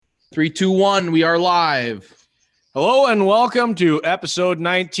3, 2, 1, we are live. Hello and welcome to episode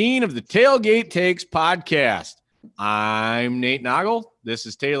 19 of the Tailgate Takes podcast. I'm Nate Noggle. This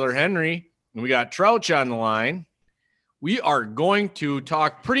is Taylor Henry, and we got Trouch on the line. We are going to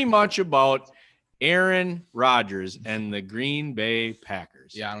talk pretty much about Aaron Rodgers and the Green Bay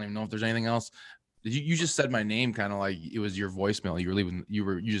Packers. Yeah, I don't even know if there's anything else. You just said my name kind of like it was your voicemail.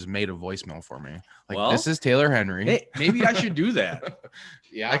 You just made a voicemail for me. Like, well, this is Taylor Henry. Hey, maybe I should do that.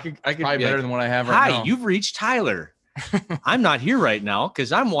 Yeah, I could probably better than what I have right now. Hi, you've reached Tyler. I'm not here right now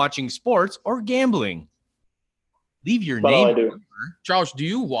because I'm watching sports or gambling. Leave your name. I do. Charles, do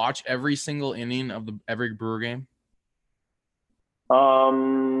you watch every single inning of every Brewer game? The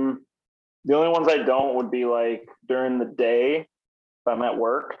only ones I don't would be like during the day if I'm at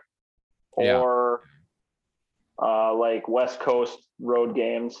work, or like West Coast road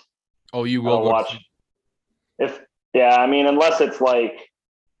games. Oh, you will watch. Unless it's like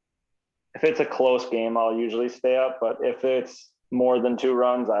if it's a close game, I'll usually stay up. But if it's more than 2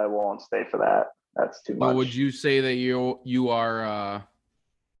 runs, I won't stay for that. That's too much. Well, would you say that you are?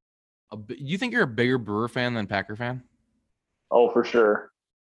 You think you're a bigger Brewer fan than Packer fan? Oh, for sure.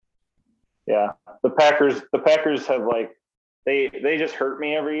 Yeah, the Packers have like they just hurt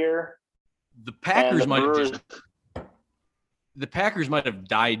me every year. The Packers might have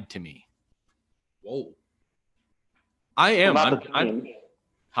died to me. Whoa. I am. Well, not the team.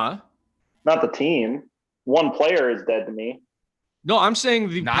 Not the team. One player is dead to me. No, I'm saying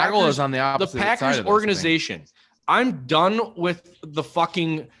the Noggle is on the opposite Packers side of organization. I'm done with the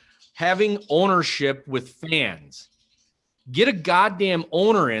fucking having ownership with fans. Get a goddamn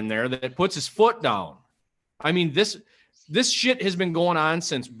owner in there that puts his foot down. I mean, this shit has been going on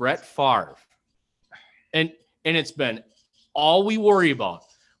since Brett Favre. And it's been all we worry about.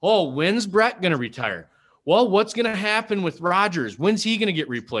 Oh, when's Brett going to retire? Well, what's going to happen with Rodgers? When's he going to get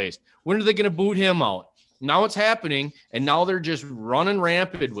replaced? When are they going to boot him out? Now it's happening, and now they're just running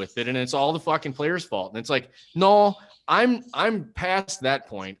rampant with it, and it's all the fucking players' fault. And it's like, no, I'm past that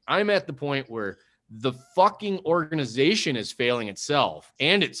point. I'm at the point where the fucking organization is failing itself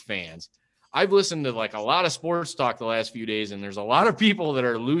and its fans. I've listened to like a lot of sports talk the last few days, and there's a lot of people that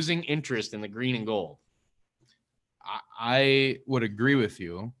are losing interest in the green and gold. I would agree with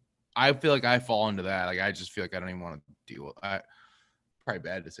you. I feel like I fall into that. Like, I just feel like I don't even want to deal with it. Probably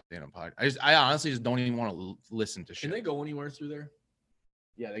bad to say in a podcast. I honestly just don't even want to listen to shit. Can they go anywhere through there?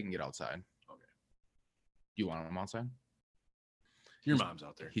 Yeah, they can get outside. Okay. You want them outside? Your mom's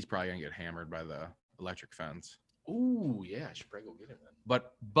out there. He's probably going to get hammered by the electric fence. Ooh, yeah. I should probably go get him then.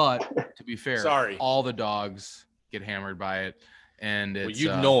 But to be fair, sorry, all the dogs get hammered by it. And it's,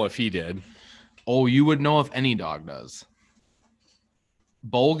 you'd know if he did. Oh, you would know if any dog does.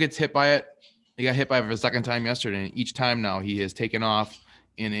 Bull gets hit by it. He got hit by it for the second time yesterday, and each time now he has taken off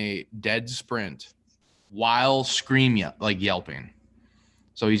in a dead sprint while yelping.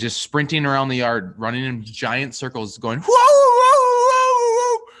 So he's just sprinting around the yard, running in giant circles, going, whoa,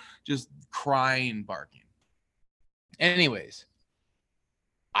 whoa, whoa, just crying, barking. Anyways,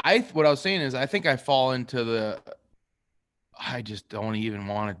 what I was saying is I think I fall into I just don't even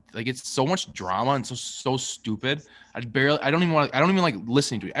want to, like, it's so much drama and so stupid. I don't even like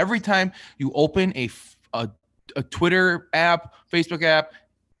listening to it. Every time you open a Twitter app, Facebook app,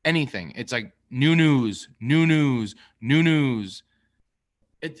 anything, it's like new news.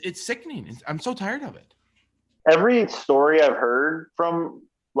 It's sickening. I'm so tired of it. Every story I've heard from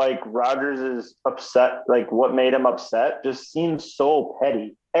like Rodgers is upset, like what made him upset just seems so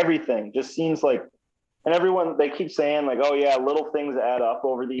petty. Everything just seems like, and everyone, they keep saying like, oh yeah, little things add up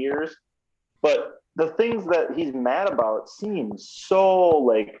over the years. But the things that he's mad about seem so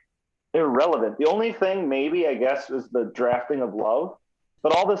like irrelevant. The only thing maybe, I guess, is the drafting of Love.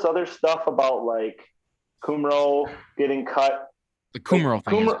 But all this other stuff about like Kumro getting cut. The Kumro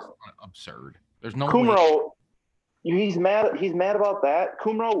thing is absurd. There's no Kumro, he's mad about that.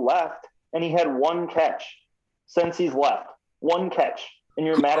 Kumro left and he had 1 catch since he's left. 1 catch. And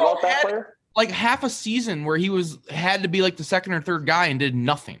you're mad about that player? Like half a season where he had to be like the second or third guy and did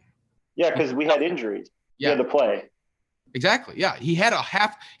nothing. Yeah, because we had injuries. Yeah, he had to play. Exactly. Yeah, he had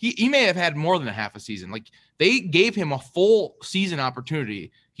he may have had more than a half a season. Like, they gave him a full season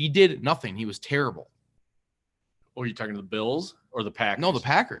opportunity. He did nothing. He was terrible. Or are you talking to the Bills or the Packers? No, the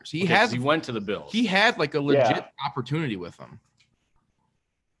Packers. He went to the Bills. He had like a legit opportunity with them.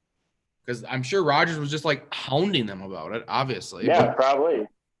 Because I'm sure Rodgers was just like hounding them about it, obviously. Yeah, probably.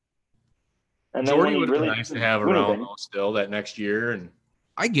 And Jordy would have been nice to have around still that next year. And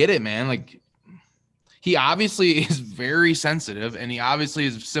I get it, man. Like, he obviously is very sensitive, and he obviously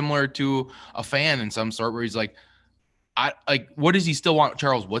is similar to a fan in some sort, where he's like, What does he still want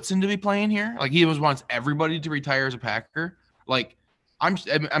Charles Woodson to be playing here? Like he wants everybody to retire as a Packer. Like I'm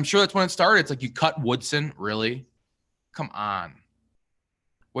sure that's when it started. It's like you cut Woodson, really? Come on.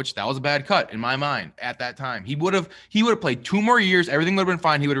 Which that was a bad cut in my mind at that time. He would have played 2 more years. Everything would have been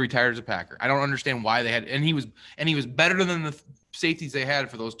fine. He would have retired as a Packer. I don't understand why they had, and he was better than the safeties they had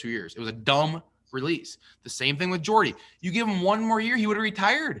for those 2 years. It was a dumb release. The same thing with Jordy. You give him 1 more year, he would have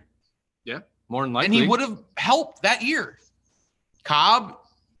retired. Yeah, more than likely. And he would have helped that year. Cobb,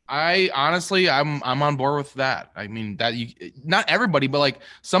 I'm on board with that. I mean, not everybody, but like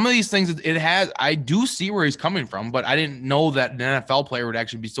some of these things I do see where he's coming from, but I didn't know that an NFL player would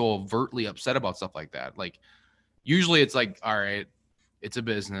actually be so overtly upset about stuff like that. Like usually it's like, all right, it's a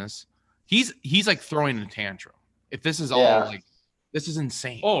business. He's like throwing a tantrum. If this is all like, this is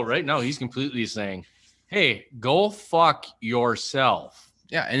insane. Oh, right now he's completely saying, hey, go fuck yourself.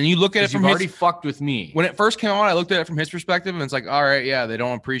 Yeah, and you look at it from already fucked with me. When it first came out, I looked at it from his perspective, and it's like, all right, yeah, they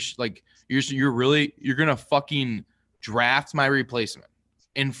don't appreciate, like, you're gonna fucking draft my replacement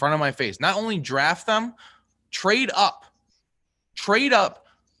in front of my face. Not only draft them, trade up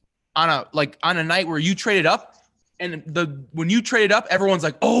on a night where you traded up, and when you traded up, everyone's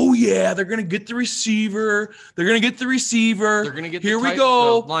like, oh yeah, they're gonna get the receiver. They're gonna get here we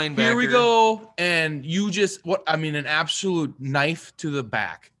go. And you just an absolute knife to the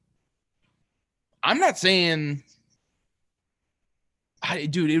back. I'm not saying,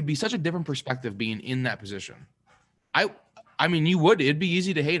 dude, it would be such a different perspective being in that position. I mean, it'd be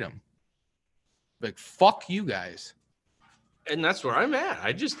easy to hate him. Like, fuck you guys. And that's where I'm at.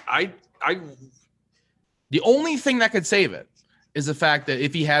 The only thing that could save it is the fact that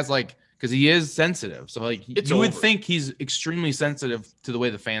if he has because he is sensitive. So you would think he's extremely sensitive to the way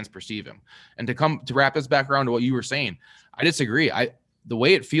the fans perceive him. And to wrap this back around to what you were saying, I disagree. The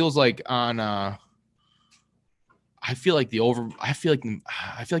way it feels like on I feel like the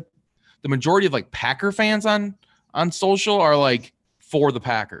majority of Packer fans on social are for the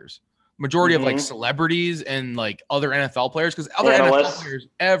Packers. Majority of celebrities and other NFL players, because other analysts. NFL players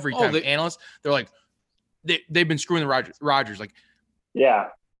every time analysts, they're like, they've been screwing the Rodgers. Yeah.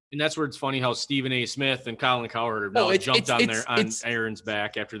 And that's where it's funny how Stephen A. Smith and Colin Cowherd have now jumped on Aaron's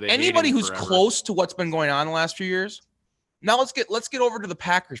back after they anybody who's close to what's been going on the last few years. Now let's get over to the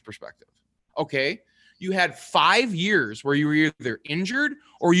Packers perspective. Okay. You had 5 years where you were either injured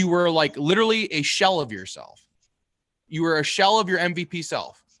or you were literally a shell of yourself. You were a shell of your MVP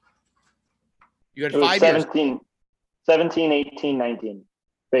self. You had 5 years. 17, 18, 19,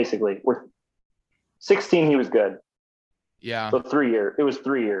 basically. 16, he was good. Yeah. So 3 years. It was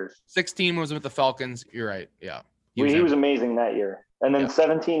 3 years. 16 was with the Falcons. You're right. Yeah. He was amazing that year. And then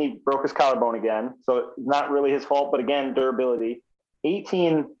 17, he broke his collarbone again. So not really his fault, but again, durability.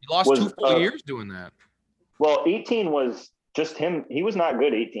 18. He lost 2 full years doing that. Well, 18 was just him. He was not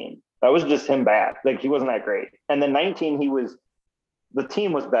good, 18. That was just him bad. He wasn't that great. And then 19, the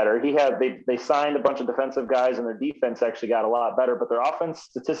team was better. They signed a bunch of defensive guys, and their defense actually got a lot better, but their offense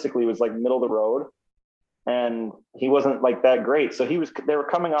statistically was middle of the road. And he wasn't that great. So they were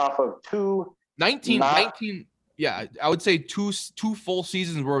coming off of 19. Yeah, I would say two full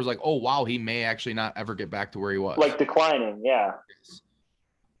seasons where it was oh wow, he may actually not ever get back to where he was. Declining, yeah.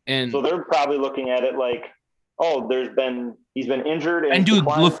 And so they're probably looking at it he's been injured and dude,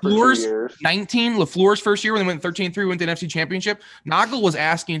 LaFleur's 19. LaFleur's first year when they went 13-3, went to the NFC Championship. Nagel was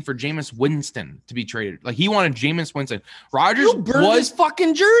asking for Jameis Winston to be traded. He wanted Jameis Winston. Rodgers was his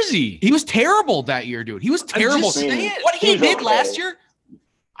fucking jersey. He was terrible that year, dude. He was terrible. What he did last year,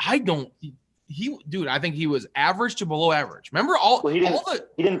 I think he was average to below average. Remember he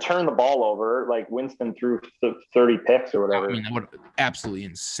didn't turn the ball over Winston threw 30 picks or whatever. I mean, that would absolutely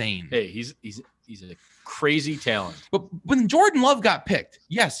insane. Hey, he's a crazy talent. But when Jordan Love got picked,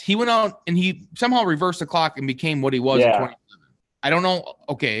 yes, he went out and he somehow reversed the clock and became what he was in 2011. I don't know.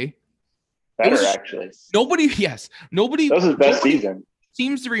 Okay. Better, actually. Nobody. That was his best season.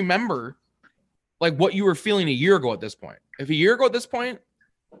 Seems to remember what you were feeling a year ago at this point. If a year ago at this point,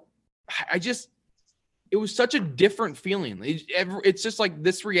 it was such a different feeling. It's just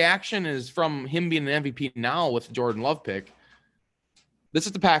this reaction is from him being an MVP now with the Jordan Love pick. This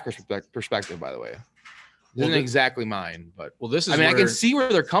is the Packers perspective, by the way. This isn't exactly mine, but this is. I can see where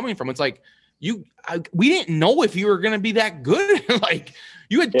they're coming from. It's we didn't know if you were going to be that good.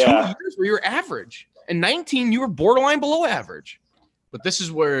 You had 2 years where you were average, and 19 you were borderline below average. But this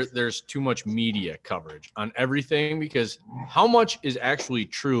is where there's too much media coverage on everything, because how much is actually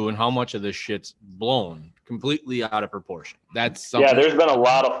true and how much of this shit's blown completely out of proportion? That's something. Yeah, there's been a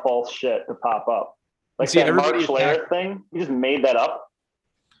lot of false shit to pop up. That Mark Schlereth thing, you just made that up.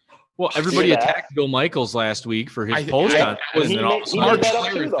 Well, everybody See that? attacked Bill Michaels last week for his I- post I- on that, he and then all of a made sudden, Mark that up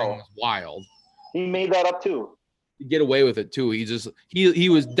Clary too, thing though. was wild. He made that up too. To get away with it too. He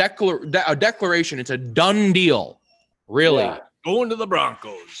was a declaration. It's a done deal. Really. Yeah. going to the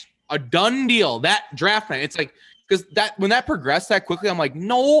Broncos. A done deal. That draft night. It's like, because that when that progressed that quickly, I'm like,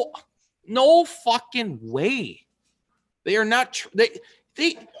 no fucking way. They are not.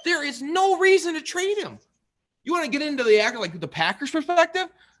 There is no reason to trade him. You want to get into the act like the Packers perspective?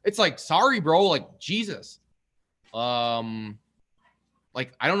 It's like, sorry, bro. Like, Jesus.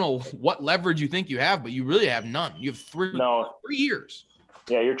 Like, I don't know what leverage you think you have, but you really have none. You have 3 years.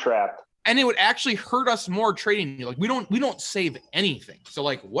 Yeah, you're trapped. And it would actually hurt us more trading you. Like, we don't save anything. So,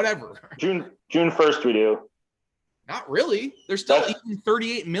 like, whatever. June 1st we do. Not really. They're still eating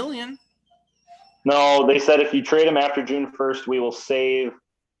 $38 million. No, they said if you trade him after June 1st, we will save.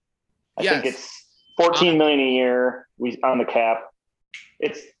 I think it's $14 million a year on the cap.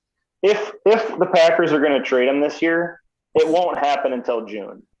 It's if the Packers are going to trade him this year, it won't happen until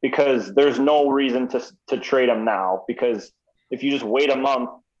June because there's no reason to trade him now. Because if you just wait a month,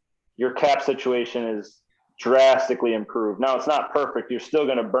 your cap situation is drastically improved. Now it's not perfect. You're still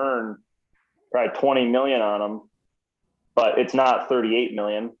going to burn probably $20 million on him, but it's not $38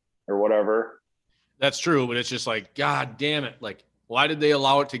 million or whatever. That's true, but it's just like, God damn it! Like, why did they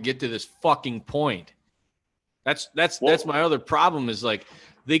allow it to get to this fucking point? That's my other problem is like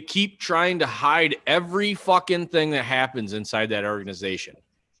they keep trying to hide every fucking thing that happens inside that organization.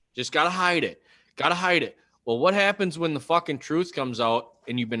 Just gotta hide it. Well, what happens when the fucking truth comes out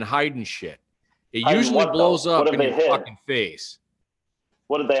and you've been hiding shit? It usually blows up in your fucking face.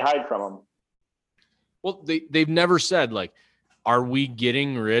 What did they hide from him? Well, they've never said, like, are we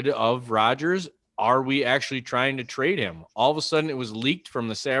getting rid of Rodgers? Are we actually trying to trade him? All of a sudden, it was leaked from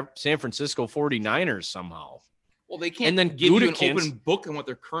the San Francisco 49ers somehow. Well, they can't then give you an open book on what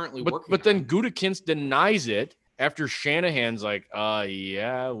they're currently working But then on. Gutekunst denies it after Shanahan's like,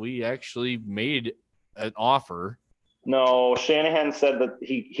 yeah, we actually made an offer. No, Shanahan said that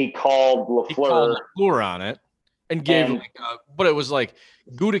he called LaFleur. He called LaFleur on it and gave but it was like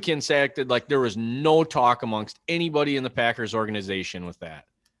Gutekunst acted like there was no talk amongst anybody in the Packers organization with that.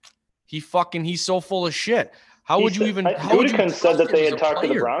 He's so full of shit. Gutekunst said that they had talked to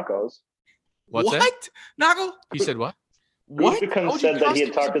the Broncos. What's what? that? Nago? He said what? What? Gutekunst said that he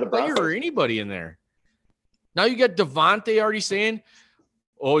had talked to the Broncos. Or anybody in there. Now you got Devontae already saying,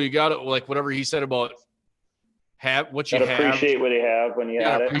 "Oh, you got it." Like whatever he said about what you have. Appreciate what you have when you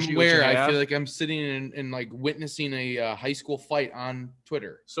had it. I'm aware. I feel like I'm sitting and like witnessing a high school fight on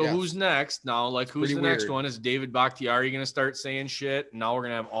Twitter. So who's next now? Like who's Pretty the next weird. one? Is David Bakhtiari going to start saying shit? Now we're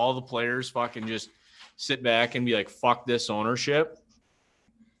going to have all the players fucking just sit back and be like, "Fuck this ownership."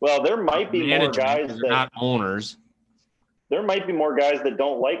 Well, there might be more guys that not owners. There might be more guys that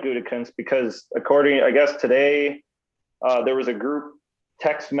don't like Gutekunst because, according, I guess today, there was a group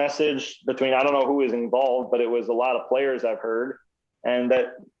text message between, I don't know who was involved, but it was a lot of players I've heard, and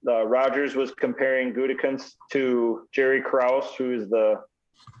that Rodgers was comparing Gutekunst to Jerry Krause, who is the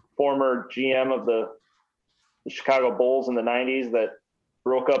former GM of the Chicago Bulls in the 90s that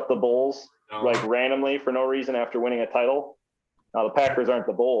broke up the Bulls like randomly for no reason after winning a title. Now, the Packers aren't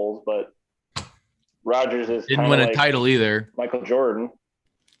the Bulls, but Rodgers is didn't win a title either. Michael Jordan.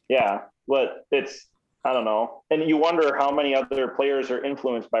 Yeah, but it's, I don't know. And you wonder how many other players are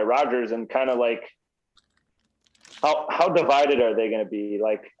influenced by Rodgers and kind of like how divided are they going to be?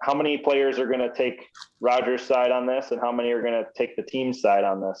 Like how many players are going to take Rodgers' side on this and how many are going to take the team's side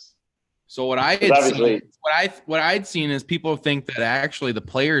on this? So what I'd seen is people think that actually the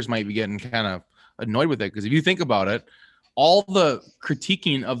players might be getting kind of annoyed with it because if you think about it, all the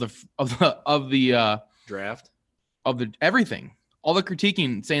critiquing of the draft of the everything, all the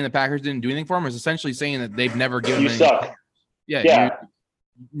critiquing saying the Packers didn't do anything for him is essentially saying that they've never given. You suck. Yeah.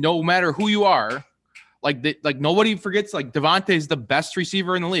 No matter who you are, like nobody forgets like Devontae's the best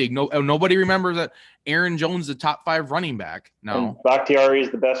receiver in the league. Nobody remembers that Aaron Jones is the top 5 running back. No, and Bakhtiari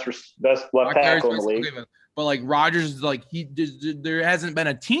is the best left tackle in the league. But like Rodgers is like there hasn't been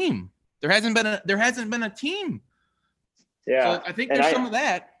a team. There hasn't been a team. Yeah, so I think there's some of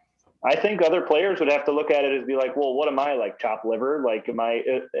that. I think other players would have to look at it as be like, well, what am I, like chopped liver? Like, am I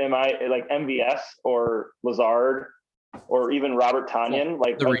like MVS or Lazard or even Robert Tonyan?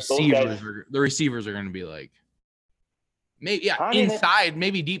 Like the receivers are going to be like, maybe inside,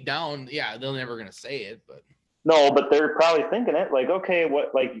 maybe deep down, they're never going to say it, but no, but they're probably thinking it. Like, okay,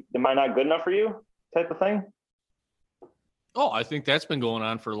 what? Like, am I not good enough for you? Type of thing. Oh, I think that's been going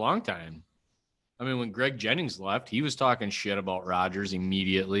on for a long time. I mean, when Greg Jennings left, he was talking shit about Rodgers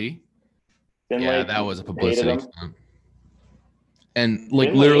immediately. That was a publicity stunt. And like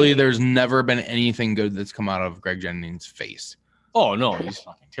Didn't literally, he? there's never been anything good that's come out of Greg Jennings' face. Oh no, he's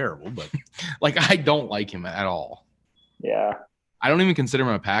fucking terrible. But Like I don't like him at all. Yeah. I don't even consider him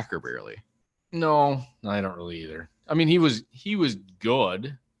a Packer barely. no, I don't really either. I mean, he was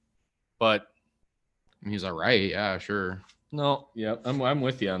good, but I mean, he's all right. Yeah, sure. no, yeah, I'm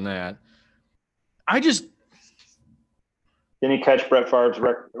with you on that. I just Didn't he catch Brett Favre's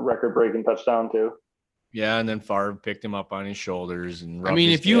record-breaking touchdown too? yeah, and then Favre picked him up on his shoulders and I mean,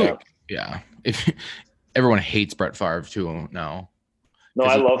 if you, dick. if everyone hates Brett Favre too now. No,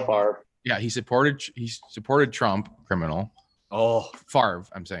 I love Favre. Yeah, he supported Trump, criminal. oh Favre,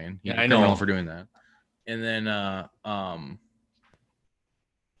 I'm saying. Yeah, He's I a criminal know. for doing that. And then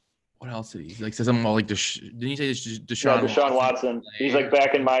what else did he like? Said something about like didn't he say Deshaun? Yeah, Deshaun Watson. He's like,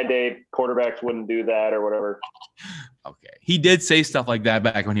 back in my day, quarterbacks wouldn't do that or whatever. Okay, he did say stuff like that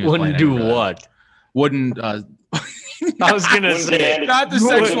back when he was wouldn't playing. do I remember that. what? Wouldn't I was gonna Wouldn't say demand- not the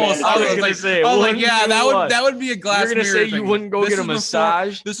wouldn't sexual demand- assault. I was I was gonna like, say, I was like, wouldn't yeah, do that what? would be a glass. You're gonna mirror say you thing. wouldn't go This get a is before-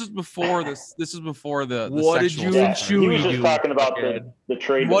 massage? This is before this. This is before the What did sexual you and assault. He was Chewy just do? talking about Fuckhead? the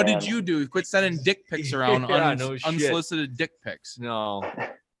trade. What demand. did you do? Quit sending dick pics around, Yeah, no shit. unsolicited dick pics. No,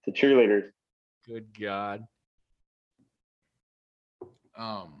 The cheerleaders. good God.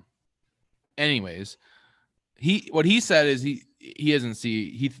 Anyways, what he said is he doesn't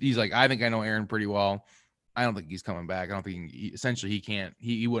see he's like, I think I know Aaron pretty well. I don't think he's coming back. I don't think essentially he can't.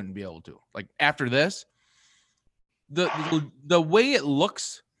 He wouldn't be able to. Like after this, the way it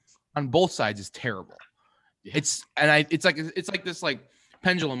looks on both sides is terrible. Yeah. It's like this like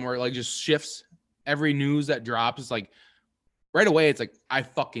pendulum where it like just shifts every news that drops. It's like right away, it's like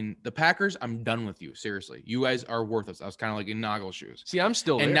the Packers, I'm done with you. Seriously. You guys are worthless. I was kind of like in Noggle shoes. See, I'm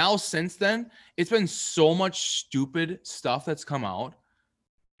still And there. now since then, it's been so much stupid stuff that's come out.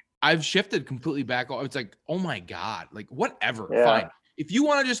 I've shifted completely back. It's like, oh my God, like whatever. Yeah. Fine. If you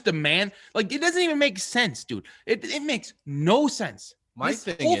want to just demand, like it doesn't even make sense, dude. It makes no sense. My This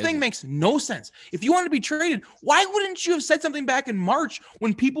thing whole is- thing makes no sense. If you want to be traded, why wouldn't you have said something back in March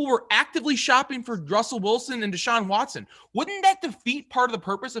when people were actively shopping for Russell Wilson and Deshaun Watson? Wouldn't that defeat part of the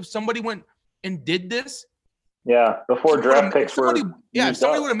purpose if somebody went and did this? Yeah, before draft picks were. If used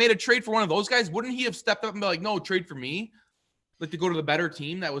somebody up. would have made a trade for one of those guys, wouldn't he have stepped up and be like, no, trade for me? Like to go to the better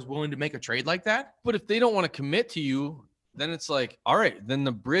team that was willing to make a trade like that? But if they don't want to commit to you, then it's like, all right, then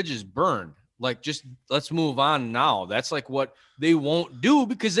the bridge is burned. Like, just let's move on now. That's like what they won't do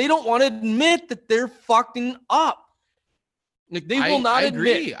because they don't want to admit that they're fucking up. Like they will not I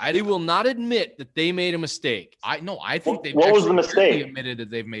admit. agree. They will not admit that they made a mistake. I think they've What was the actually clearly mistake? admitted that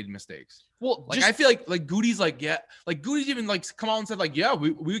they've made mistakes. Well, Like I feel like Goody's like, yeah, like Goody's even like come out and said like, yeah,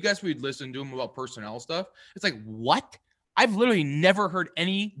 we guess we'd listen to him about personnel stuff. It's like, what? I've literally never heard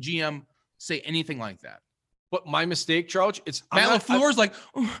any GM say anything like that. but my mistake, Charles. It's Matt I'm not- LaFleur's like,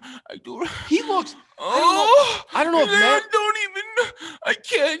 oh, I do. He looks. Oh, I don't know if Matt. I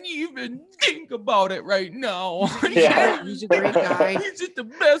can't even think about it right now. Yeah. He's a great guy. He's just the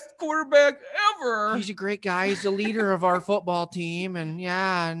best quarterback ever. He's a great guy. He's the leader of our football team, and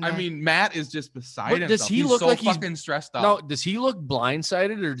yeah. And, I mean, Matt is just beside But himself. does he He's look so like he's- fucking stressed out? No, does he look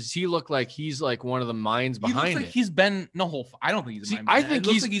blindsided or does he look like he's like one of the minds He looks behind like it? he's been I don't think he's. See, been- I it think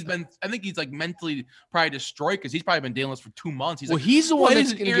looks like he's been. I think he's like mentally probably destroyed because he's probably been dealing with this for 2 months. He's Well, like, he's the why one that's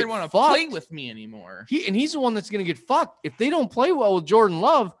doesn't going to Aaron get want to fucked. play with me anymore? He's the one that's going to get fucked. If they don't play well with Jordan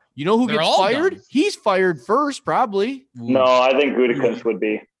Love, you know who They're gets all fired? done. He's fired first, probably. No, I think Gutekunst would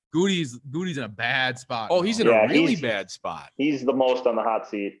be. Goody's in a bad spot. Oh, now. he's in Yeah, a really he's- bad spot. He's the most on the hot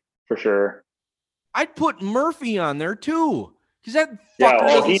seat for sure. I'd put Murphy on there too, because that Yeah, fucker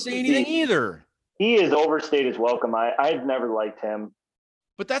well, doesn't he- say anything either. He is overstayed his welcome. I've never liked him.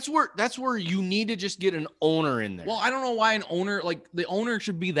 But that's where you need to just get an owner in there. Well, I don't know why an owner like the owner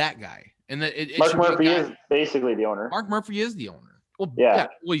should be that guy, and that it Mark should be a Murphy guy- is basically the owner. Mark Murphy is the owner. well, yeah.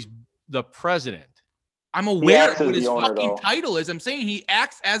 well, he's the president. I'm aware acts of as what his the owner, fucking though. title is. I'm saying he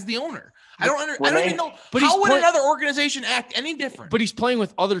acts as the owner. I don't when even they- know but how he's would play- another organization act any different. But he's playing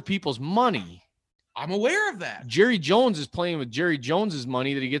with other people's money. I'm aware of that. Jerry Jones is playing with Jerry Jones's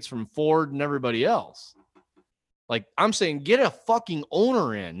money that he gets from Ford and everybody else. Like I'm saying, get a fucking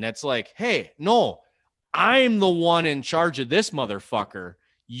owner in that's like, hey, no, I'm the one in charge of this motherfucker.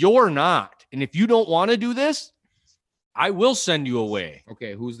 You're not. And if you don't want to do this, I will send you away.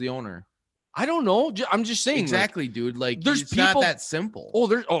 Okay, who's the owner? I don't know. I'm just saying. like, Exactly, dude. Like, there's it's not people- that simple.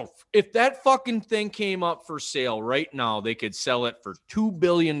 if that fucking thing came up for sale right now, they could sell it for $2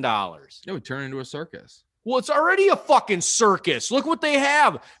 billion. It would turn into a circus. Well, it's already a fucking circus. Look what they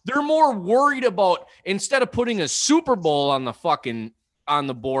have. They're more worried about instead of putting a Super Bowl on the fucking on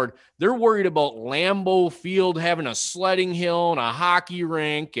the board. They're worried about Lambeau Field having a sledding hill and a hockey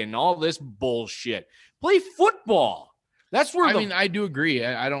rink and all this bullshit. Play football. That's where I do agree.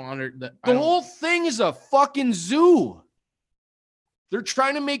 I don't under the whole thing is a fucking zoo. They're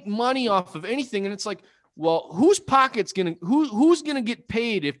trying to make money off of anything, and it's like, well, who's gonna get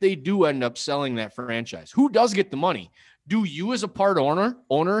paid if they do end up selling that franchise? Who does get the money? Do you, as a part owner,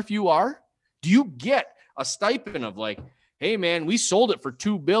 if you are, do you get a stipend of like, hey man, we sold it for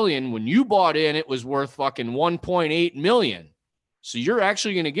 $2 billion. When you bought in, it was worth fucking $1.8 million. So you're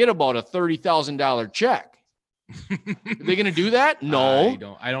actually going to get about a $30,000 check. Are they going to do that?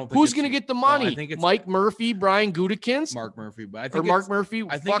 No. I don't think who's going to get the money? I think it's Mike Murphy, Brian Gutekunst, Mark Murphy, but I think Mark Murphy.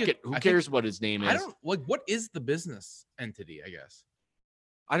 I think Fuck it. Who cares what his name is? I don't like what is the business entity, I guess.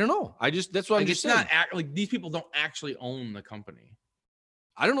 I don't know. That's what I'm just saying. It's not like these people don't actually own the company.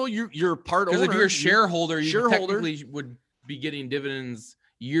 I don't know. You're a part owner. Because if you're a shareholder, you shareholder. technically would be getting dividends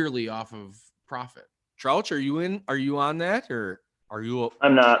yearly off of profit. Trouch, are you on that, or are you?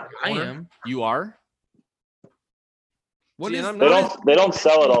 I'm not. I am. You are. What is They don't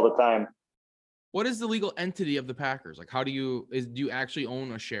sell it all the time. what is the legal entity of the Packers? Like, how do you actually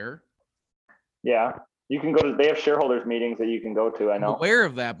own a share? Yeah, you can go to. They have shareholders meetings that you can go to. I I'm know. aware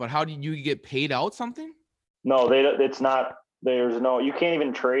of that, but how do you get paid out something? No, it's not. There's no. You can't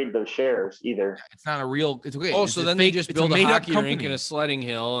even trade the shares either. It's not a real. It's okay. Oh, it's so a then fake, they just it's build a made-up hockey rink company. and a sledding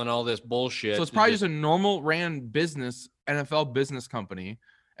hill and all this bullshit. So it's probably just a normal ran business, NFL business company,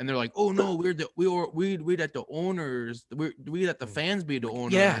 and they're like, "Oh no, we'd let the owners, we let the fans be the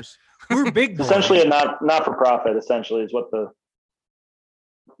owners." Yeah. We're big boys. Essentially, a not for profit. Essentially, is what the.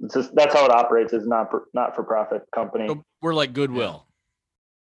 It's just, that's how it operates. Is not for profit company. So we're like Goodwill.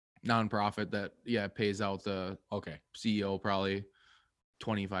 Nonprofit that pays out the Okay. CEO probably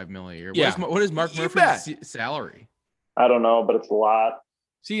 $25 million a year. Yeah. What is Mark You Murphy's salary? I don't know, but it's a lot.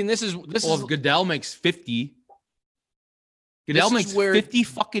 See, and this is If Goodell makes 50. Goodell This is makes where-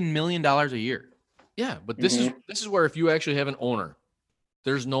 $50 million a year. yeah, but this is where if you actually have an owner,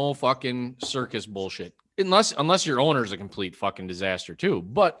 there's no fucking circus bullshit. Unless your owner is a complete fucking disaster too.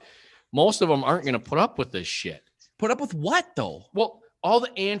 But most of them aren't going to put up with this shit. Put up with what though? Well, all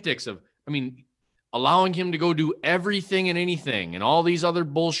the antics of, allowing him to go do everything and anything and all these other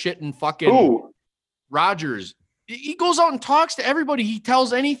bullshit and fucking Who? Rodgers. He goes out and talks to everybody. He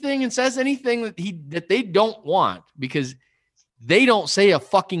tells anything and says anything that they don't want because they don't say a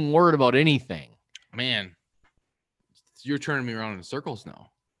fucking word about anything. Man, you're turning me around in circles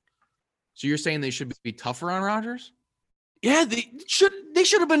now. So you're saying they should be tougher on Rodgers? Yeah, they should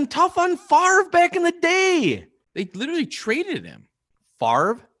have been tough on Favre back in the day. They literally traded him.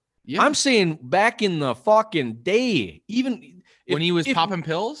 Favre? Yeah. I'm saying back in the fucking day, even when he was popping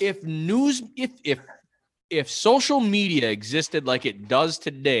pills? If social media existed like it does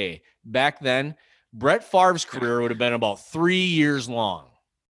today, back then, Brett Favre's career would have been about 3 years long.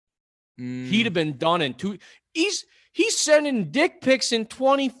 He'd have been done in 2. He's sending dick pics in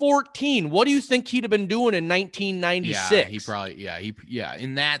 2014. What do you think he'd have been doing in 1996? Yeah, he probably,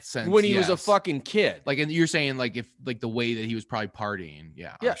 in that sense. When he was a fucking kid. Like, and you're saying like if like the way that he was probably partying.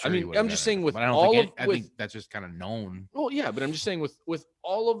 Yeah. Yeah, I'm sure I'm just saying with but I don't all think of I think that's just kind of known. Well, yeah, but I'm just saying with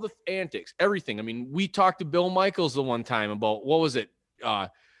all of the antics, everything. We talked to Bill Michaels the one time about what was it?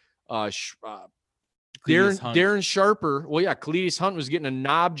 Darren Sharper. Well, yeah, Cletus Hunt was getting a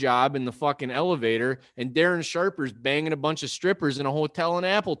knob job in the fucking elevator, and Darren Sharper's banging a bunch of strippers in a hotel in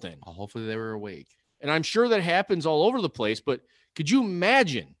Appleton. Oh, hopefully they were awake. And I'm sure that happens all over the place, but could you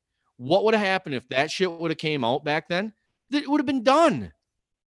imagine what would have happened if that shit would have came out back then? It would have been done.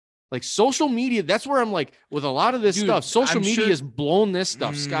 Like social media, that's where I'm like, with a lot of this stuff, social media has blown this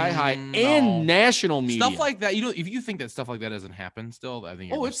stuff sky high and national media. Stuff like that. If you think that stuff like that doesn't happen still, I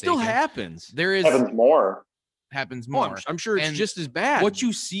think you're it still mistaken. happens. There is Happens more. I'm sure it's And just as bad. what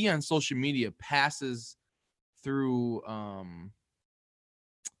you see on social media passes through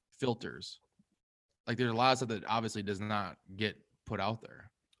filters. Like there's a lot of stuff that obviously does not get put out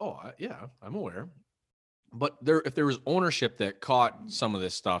there. Yeah, I'm aware. But if there was ownership that caught some of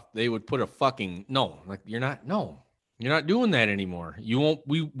this stuff, they would put a fucking you're not doing that anymore. You won't,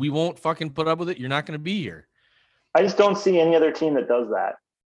 we won't fucking put up with it. You're not going to be here. I just don't see any other team that does that.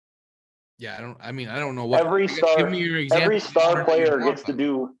 Yeah, I don't know what Every star player gets to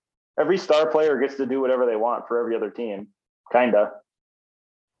do whatever they want for every other team. Kinda.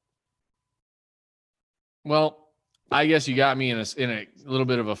 Well, I guess you got me in a little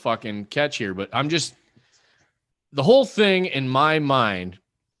bit of a fucking catch here, but I'm just, the whole thing in my mind.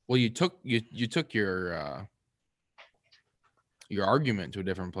 Well, you took your your argument to a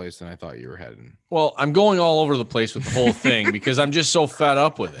different place than I thought you were heading. Well, I'm going all over the place with the whole thing because I'm just so fed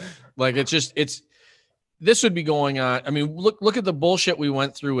up with it. Like this would be going on. I mean, look at the bullshit we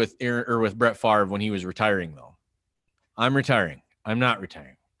went through with Aaron or with Brett Favre when he was retiring, though. I'm retiring. I'm not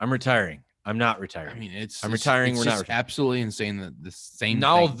retiring. I'm retiring. I'm not retiring. I mean, I'm retiring. We're not retiring. Absolutely insane that the same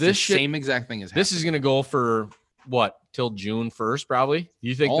now thing, this the same exact thing is happening. This is going to go for what till June 1st, probably.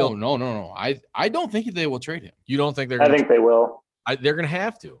 You think? Oh no. I don't think they will trade him. You don't think they're? I think they will. They're going to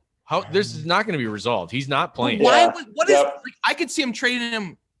have to. How this is not going to be resolved. He's not playing. Why? Yeah. What is? Like, I could see him trading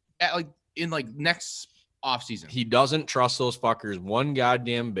him at in next offseason. He doesn't trust those fuckers one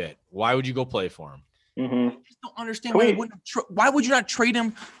goddamn bit. Why would you go play for him? Mm-hmm. I just don't understand why would you not trade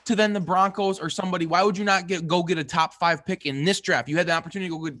him to then the Broncos or somebody? Why would you not go get a top 5 pick in this draft? You had the opportunity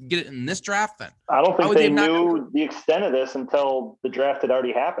to go get it in this draft then. I don't think they knew the extent of this until the draft had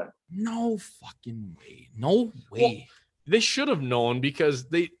already happened. No fucking way. No way. Well, they should have known because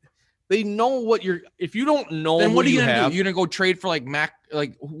they know what you're. If you don't know, then what are you gonna have, do? You're gonna go trade for Mac?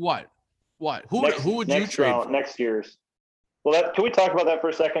 What? Who would you trade for? Next year's? Well, can we talk about that for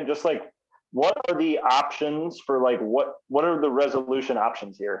a second? Just what are the options for what are the resolution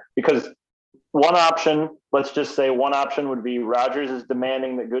options here? Because one option, let's just say one option would be Rodgers is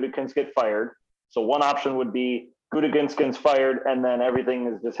demanding that Gutekunst get fired. So one option would be Gutekunst gets fired and then everything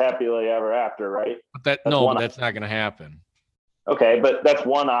is just happily ever after, right? But that's not going to happen. Okay, but that's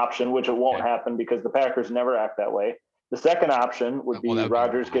one option, which it won't happen because the Packers never act that way. The second option would be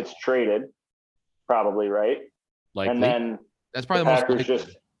Rodgers gets traded, probably, right? Likely. And then that's probably the the most Packers likely.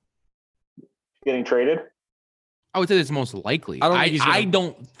 just getting traded. I would say it's most likely. I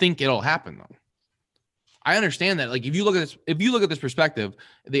don't think it'll happen though. I understand that. If you look at this perspective,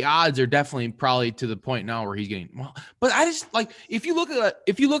 the odds are definitely probably to the point now where he's getting well. But I just if you look at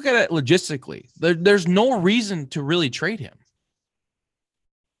it logistically, there's no reason to really trade him.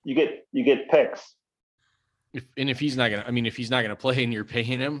 You get picks. If he's not gonna play and you're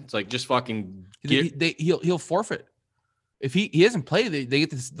paying him, it's just fucking he'll forfeit. If he doesn't play, they get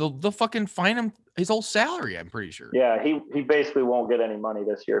this. They'll fucking fine him his whole salary. I'm pretty sure. Yeah, he basically won't get any money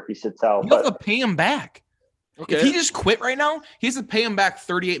this year if he sits out. You have to pay him back. Okay. If he just quit right now, he has to pay him back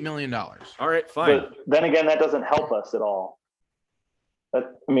 $38 million. All right, fine. But then again, that doesn't help us at all.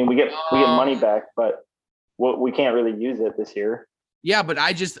 We get money back, but we can't really use it this year. Yeah, but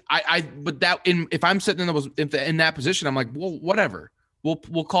if I'm sitting in that position, I'm like, well, whatever.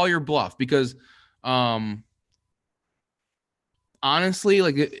 We'll call your bluff because, honestly,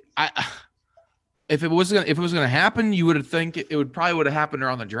 if it was gonna happen, you would think it would have happened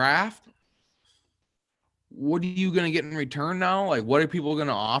around the draft. What are you gonna get in return now? What are people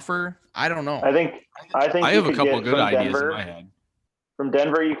gonna offer? I don't know. I think I have a couple of good ideas in my head. From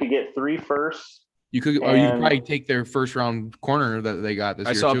Denver, you could get 3 firsts. You could, or you could probably take their first round corner that they got this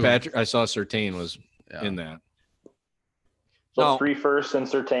year. I saw Surtain was in that. So 3 firsts and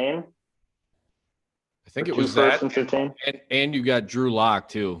Surtain. I think it was that. And you got Drew Lock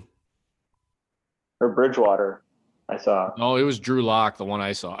too. Or Bridgewater, I saw. No, it was Drew Lock, the one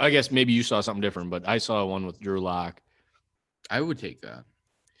I saw. I guess maybe you saw something different, but I saw one with Drew Lock. I would take that.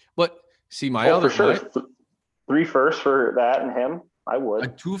 But see, for sure. 3 firsts for that and him, I would. A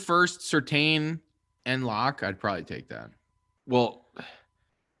 2 firsts, Surtain and Lock, I'd probably take that. Well,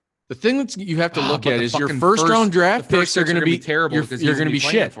 the thing that you have to look at is your first round draft picks are going to be terrible. You're going to be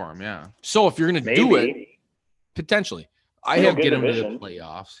shit for him. Yeah. So if you're going to do it, potentially, get him to the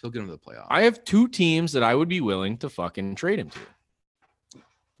playoffs. He'll get him to the playoffs. I have 2 teams that I would be willing to fucking trade him to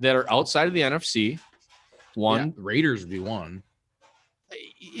that are outside of the NFC. One, Raiders would be one.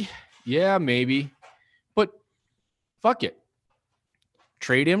 Yeah, maybe, but fuck it.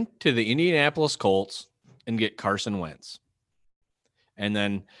 Trade him to the Indianapolis Colts and get Carson Wentz. And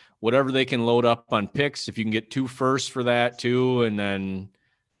then whatever they can load up on picks, if you can get 2 firsts for that too, and then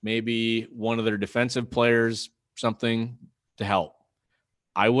maybe one of their defensive players, something to help.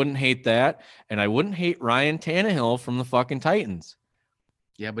 I wouldn't hate that. And I wouldn't hate Ryan Tannehill from the fucking Titans.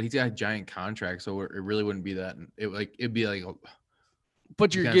 Yeah, but he's got a giant contract, so it really wouldn't be that. It'd be like.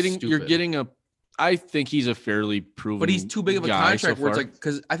 But you're getting a. I think he's a fairly proven. But he's too big of a contract where it's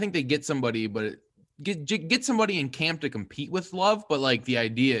because I think they get somebody, but get somebody in camp to compete with Love. But the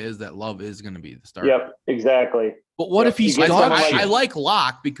idea is that Love is going to be the starter. Yep, exactly. But what if he's I like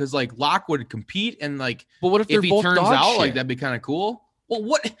Locke because Locke would compete and But what if he turns out that'd be kind of cool. Well,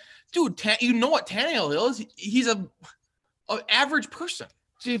 what, dude? You know what Tannehill is? He's a average person.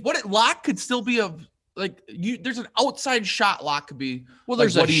 See, Locke could still be there's an outside shot Locke could be. Well,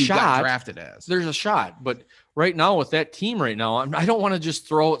 there's a what he shot got drafted as. There's a shot, but right now with that team right now, I don't want to just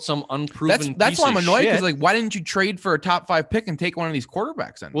throw out some unproven. That's piece why I'm of annoyed, because shit. like, why didn't you trade for a top 5 pick and take one of these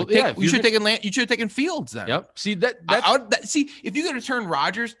quarterbacks then? Well, Like, yeah, if you you're should have taken Fields then. Yep. See that. See, if you got to turn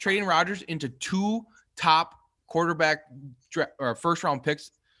trading Rodgers into 2 top quarterback or first round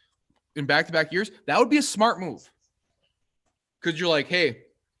picks in back-to-back years, that would be a smart move. Because you're like, hey,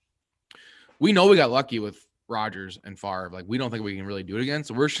 we know we got lucky with Rodgers and Favre. Like, we don't think we can really do it again.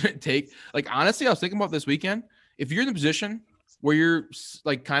 So we're going to take, like, honestly, I was thinking about this weekend. If you're in the position where you're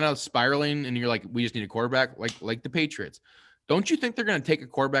like kind of spiraling and you're like, we just need a quarterback, like the Patriots, don't you think they're going to take a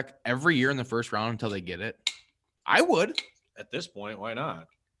quarterback every year in the first round until they get it? I would. At this point, why not?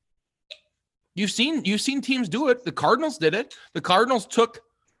 You've seen teams do it. The Cardinals did it. The Cardinals took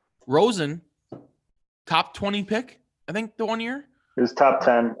Rosen, top 20 pick, I think, the 1 year. It was top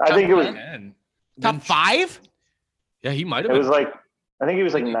 10. I think it was 10. Top 5? Yeah, he might have. it been. was like I think he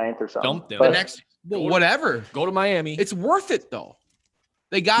was like 9th or something. Dumped him. The But, next, whatever. Go to Miami. It's worth it though.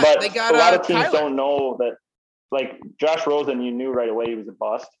 They got a lot of teams Kyler. don't know that. Like Josh Rosen, you knew right away he was a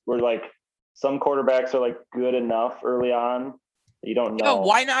bust. Where like some quarterbacks are like good enough early on. You don't know. Yeah,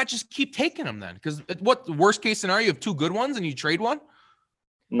 why not just keep taking them then? Because what the worst case scenario? You have 2 good ones and you trade one.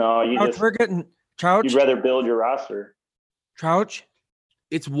 No, We're getting Trouch. you'd rather build your roster. Trouch.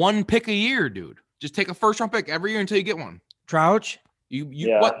 It's 1 pick a year, dude. Just take a first round pick every year until you get one. Trouch.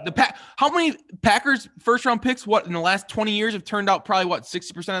 Yeah. What the how many Packers first round picks in the last 20 years have turned out probably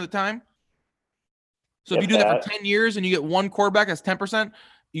 60% of the time? So if you do that for 10 years and you get one quarterback, that's 10%.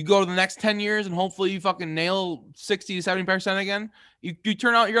 You go to the next 10 years and hopefully you fucking nail 60 to 70% again. You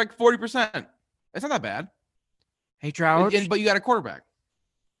turn out you're like 40%. That's not that bad. Hey, Trouch. But you got a quarterback.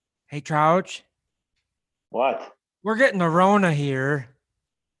 Hey, Trouch. What? We're getting the Rona here.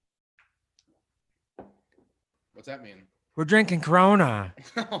 What's that mean? We're drinking Corona.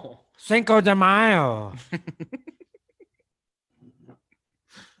 No. Cinco de Mayo.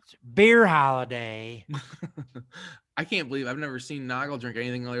 It's a beer holiday. I can't believe I've never seen Noggle drink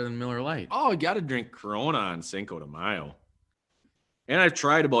anything other than Miller Lite. Oh, you got to drink Corona on Cinco de Mayo. And I've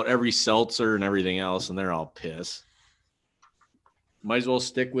tried about every seltzer and everything else, and they're all piss. Might as well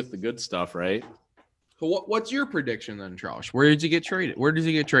stick with the good stuff, right? So what's your prediction then, Troush? Where did he get traded?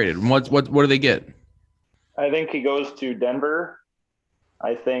 And what do they get? I think he goes to Denver.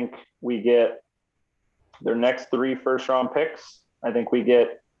 I think we get their next 3 first round picks. I think we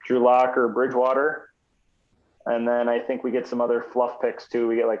get Drew Lock or Bridgewater. And then I think we get some other fluff picks too.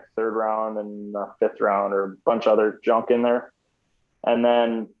 We get like 3rd round and 5th round or a bunch of other junk in there. And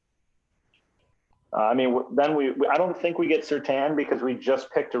then, I don't think we get Surtain because we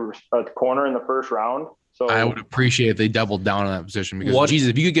just picked a corner in the first round. So I would appreciate if they doubled down on that position because Jesus,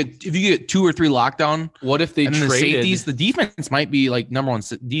 if you could get 2 or 3 lockdown, What if they and traded? the safeties, the defense might be like number 1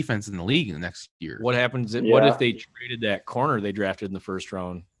 defense in the league in the next year. What happens? What Yeah. if they traded that corner they drafted in the first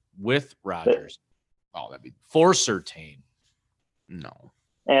round with Rodgers Oh, that'd be for Surtain? no,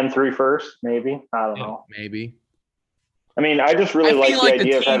 and 3 firsts, maybe. I don't know. maybe. I mean, I just really I like feel the like the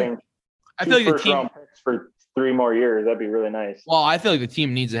idea of team- having I 2 feel like the first team. round picks for 3 more years. That'd be really nice. Well, I feel like the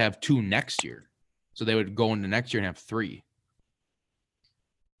team needs to have 2 next year, so they would go into next year and have 3.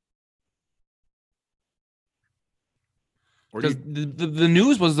 Or do Because the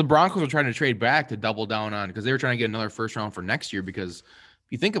news was the Broncos were trying to trade back to double down on because they were trying to get another first round for next year. Because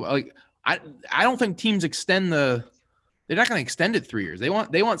if you think about I don't think teams extend they're not going to extend it 3 years. They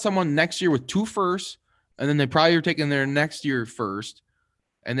want someone next year with 2 firsts, and then they probably are taking their next year first,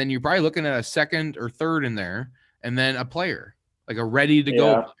 and then you're probably looking at a 2nd or 3rd in there, and then a player like a ready to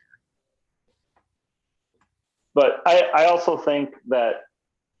go. Yeah. But I also think that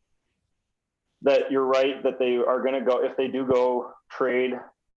you're right that they are going to go, if they do go trade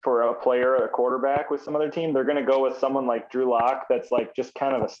for a player, a quarterback with some other team, they're going to go with someone like Drew Lock that's like just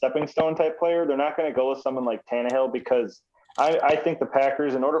kind of a stepping stone type player. They're not going to go with someone like Tannehill because I think the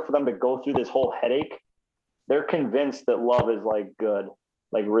Packers, in order for them to go through this whole headache, they're convinced that Love is like good,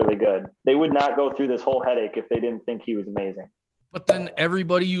 like really good. They would not go through this whole headache if they didn't think he was amazing. But then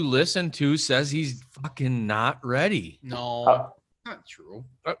everybody you listen to says he's fucking not ready. No, not true.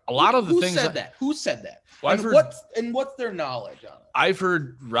 A lot of the Who things said that? Who said that? Well, I've And heard- what's their knowledge on it? I've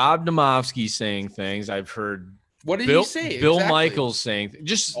heard Rob Domofsky saying things. I've heard What did Bill, he say? Bill exactly? Michaels saying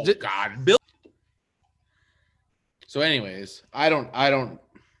just Oh God, Bill. So, anyways, I don't. I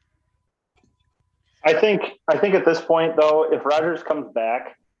think at this point though, if Rodgers comes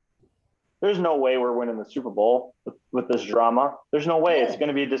back, there's no way we're winning the Super Bowl with this drama. There's no way. It's going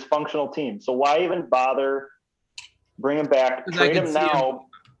to be a dysfunctional team. So why even bother bring him back? 'Cause I Trade can him see now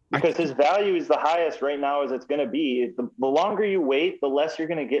because his value is the highest right now as it's going to be. The longer you wait, the less you're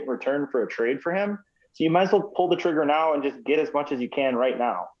going to get in return for a trade for him. So you might as well pull the trigger now and just get as much as you can right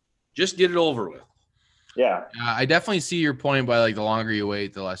now. Just get it over with. Yeah. I definitely see your point by like the longer you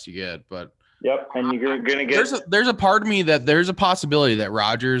wait, the less you get. But Yep. And you're gonna get. there's a part of me that there's a possibility that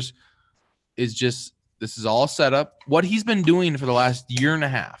Rodgers is just this is all set up. What he's been doing for the last year and a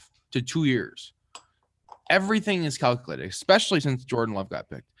half to 2 years, everything is calculated, especially since Jordan Love got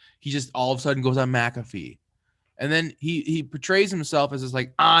picked. He just all of a sudden goes on McAfee. And then he portrays himself as this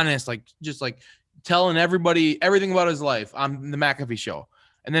like honest, like just like telling everybody everything about his life on the McAfee show.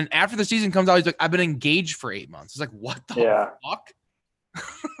 And then after the season comes out, he's like, I've been engaged for 8 months. It's like, what the fuck?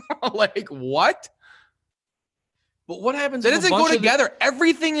 Like, what? But what happens? That if a doesn't go bunch of together.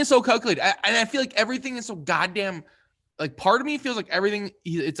 Everything is so calculated. And I feel like everything is so goddamn, like part of me feels like everything,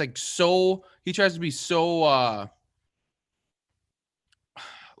 it's like so, he tries to be so,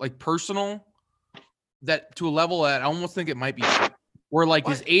 like personal that to a level that I almost think it might be fake. Where like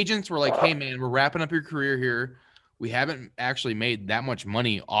his agents were like, hey man, we're wrapping up your career here. We haven't actually made that much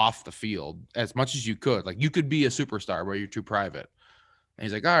money off the field as much as you could. Like you could be a superstar, but you're too private. And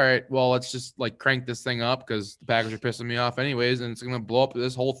he's like, all right, well, let's just like crank this thing up because the Packers are pissing me off anyways. And it's going to blow up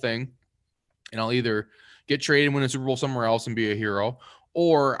this whole thing. And I'll either get traded and win a Super Bowl somewhere else and be a hero,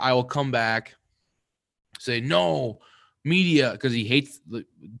 or I will come back, say, no, media, because he hates.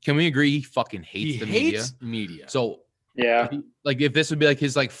 Can we agree? He fucking hates the media. So Yeah. like if this would be like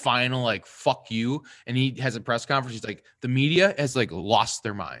his like final like fuck you, and he has a press conference, he's like the media has like lost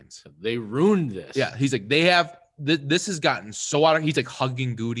their minds. They ruined this. Yeah, he's like they have this has gotten so out of. He's like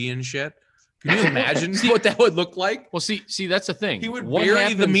hugging Goody and shit. Can you imagine what that would look like? Well, see, that's the thing. He would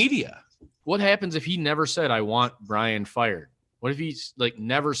bury the media. What happens if he never said, "I want Brian fired"? What if he's like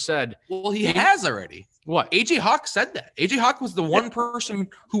never said? Well, he has already. What? AJ Hawk said that. AJ Hawk was the one person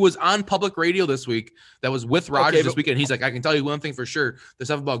who was on public radio this week that was with Rodgers this weekend. He's like, I can tell you one thing for sure: the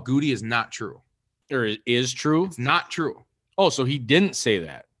stuff about Goody is not true. Or is true? It's not true. Oh, so he didn't say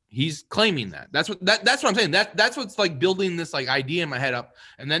that. He's claiming that. That's what I'm saying. That's what's like building this like idea in my head up.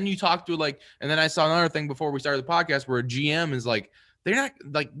 And then you talk to like, and then I saw another thing before we started the podcast where a GM is like, they're not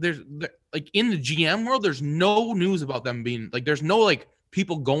like they're like in the GM world, there's no news about them being like there's no like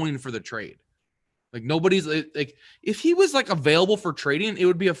people going for the trade. Like nobody's like if he was like available for trading, it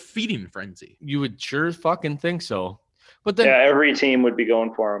would be a feeding frenzy. You would sure fucking think so. But then every team would be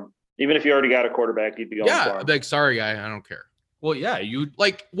going for him. Even if you already got a quarterback, you'd be going for him. I'd be like, sorry guy, I don't care. Well, yeah, you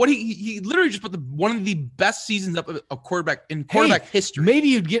like what he literally just put one of the best seasons up of a quarterback in quarterback history. Maybe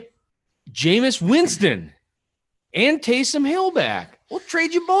you'd get Jameis Winston and Taysom Hill back. We'll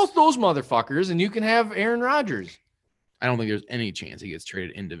trade you both those motherfuckers, and you can have Aaron Rodgers. I don't think there's any chance he gets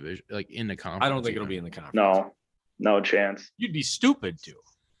traded in division, like in the conference. I don't think it'll be in the conference. No chance. You'd be stupid to.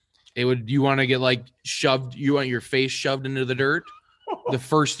 It would. You want to get like shoved? You want your face shoved into the dirt the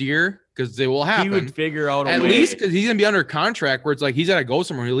first year because they will happen. He would figure out at least because he's gonna be under contract where it's like he's got to go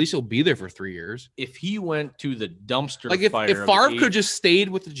somewhere. At least he'll be there for 3 years. If he went to the dumpster, like if Favre could just stayed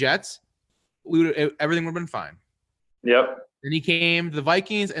with the Jets, everything would have been fine. Yep. And he came to the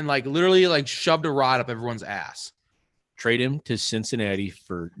Vikings and like literally like shoved a rod up everyone's ass. Trade him to Cincinnati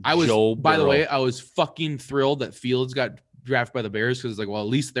for Joe Burrow. By the way, I was fucking thrilled that Fields got drafted by the Bears because it's like, well, at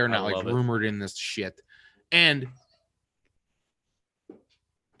least they're not like rumored in this shit. And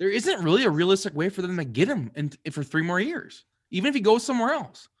there isn't really a realistic way for them to get him for 3 more years, even if he goes somewhere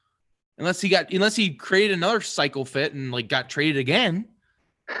else, unless he created another cycle fit and like got traded again.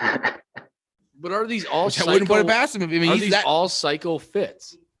 But are these all? I wouldn't put it past him. I mean, are these all psycho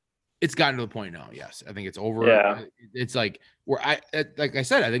fits? It's gotten to the point now. Yes, I think it's over. Yeah. It's like where like I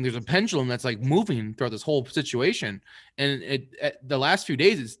said, I think there's a pendulum that's like moving throughout this whole situation, and the last few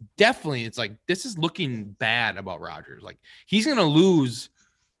days, it's like this is looking bad about Rodgers. Like he's gonna lose.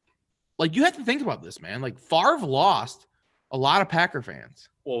 Like you have to think about this, man. Like Favre lost a lot of Packer fans.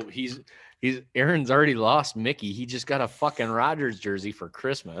 Well, Aaron's already lost Mickey. He just got a fucking Rodgers jersey for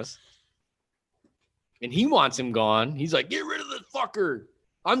Christmas. And he wants him gone. He's like, get rid of this fucker.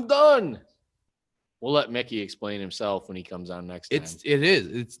 I'm done. We'll let Mickey explain himself when he comes on next time.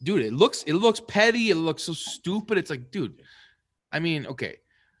 Dude, it looks petty. It looks so stupid. It's like, dude, I mean, okay.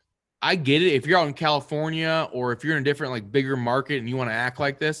 I get it. If you're out in California or if you're in a different, like bigger market and you want to act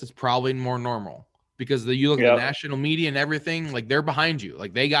like this, it's probably more normal because you look at the national media and everything, like they're behind you,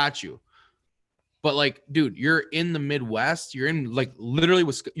 like they got you. But like, dude, you're in the Midwest. You're in like literally,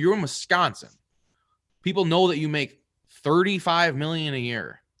 you're in Wisconsin. People know that you make $35 million a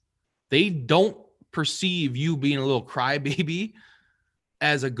year. They don't perceive you being a little crybaby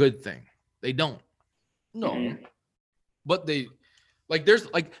as a good thing. They don't. No. Mm-hmm. But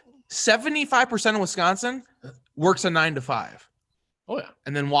there's like 75% of Wisconsin works a 9 to 5. Oh yeah.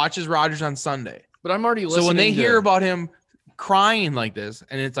 And then watches Rodgers on Sunday. But I'm already listening. So when they to, hear about him crying like this,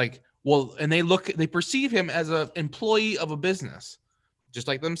 and it's like, well, and they perceive him as an employee of a business, just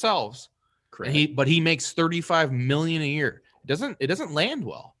like themselves. correct. And he makes $35 million a year. It doesn't land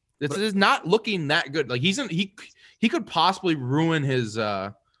well. This is not looking that good. Like he could possibly ruin his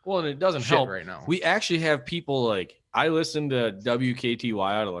well, and it doesn't shit help right now. We actually have people like I listen to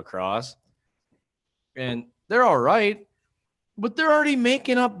WKTY out of La Crosse, and they're all right, but they're already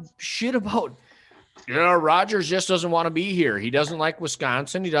making up shit about. Rogers just doesn't want to be here. He doesn't like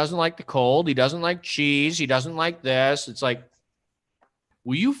Wisconsin. He doesn't like the cold. He doesn't like cheese. He doesn't like this. It's like,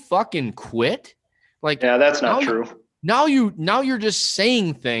 will you fucking quit? Like, Yeah, that's not true. Now you're just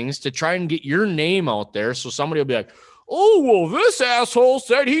saying things to try and get your name out there, so somebody will be like, "Oh, well, this asshole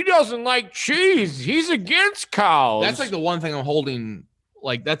said he doesn't like cheese. He's against cows." That's like the one thing I'm holding.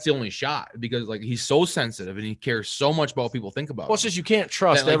 Like that's the only shot because like he's so sensitive and he cares so much about what people think about. Well, it's him. just you can't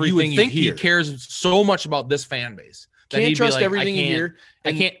trust That, like, everything you would think hear. he cares so much about this fan base. That Can't he'd be trust like, everything you hear.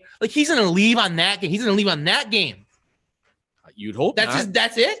 I can't. Like he's gonna leave on that game. He's gonna leave on that game. You'd hope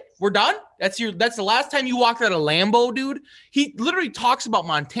That's it. We're done. That's the last time you walked out of Lambeau, dude. He literally talks about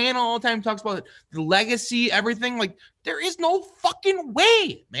Montana all the time. He talks about the legacy, everything. Like there is no fucking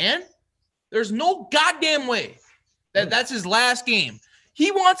way, man. There's no goddamn way that's his last game.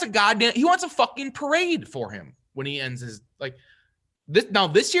 He wants a fucking parade for him when he ends his like this. Now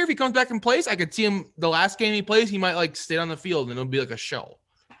this year, if he comes back and plays, I could see him the last game he plays. He might like stay on the field and it'll be like a show,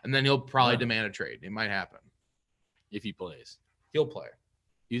 and then he'll probably demand a trade. It might happen if he plays. He'll play.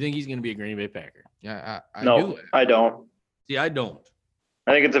 You think he's going to be a Green Bay Packer? Yeah, I No, do. I don't. See, I don't.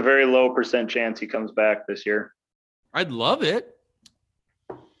 I think it's a very low % chance he comes back this year. I'd love it.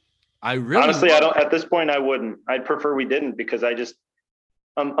 I really Honestly, I don't. At this point, I wouldn't. I'd prefer we didn't because I just,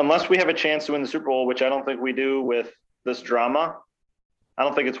 unless we have a chance to win the Super Bowl, which I don't think we do with this drama. I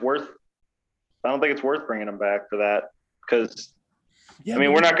don't think it's worth bringing him back for that because. Yeah, I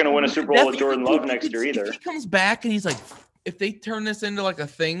mean, we're not going to win a Super Bowl with Jordan Love next year either. If he comes back and he's like, if they turn this into like a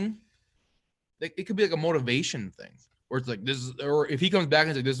thing, it could be like a motivation thing where it's like this is, or if he comes back and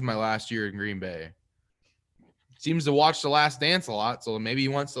he's like, this is my last year in Green Bay. Seems to watch The Last Dance a lot, so maybe he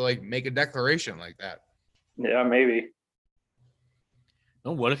wants to like make a declaration like that. Yeah, maybe.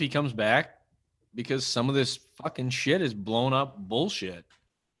 No, what if he comes back because some of this fucking shit is blown up bullshit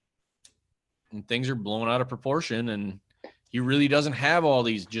and things are blown out of proportion and he really doesn't have all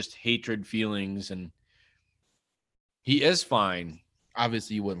these just hatred feelings and he is fine.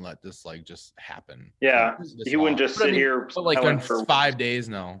 Obviously, you wouldn't let this like just happen. Yeah, This he wouldn't long. just sit here But like smiling for 5 days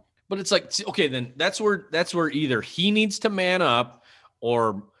now. But it's like, okay, then that's where either he needs to man up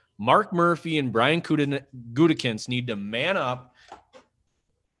or Mark Murphy and Brian Gutekunst need to man up.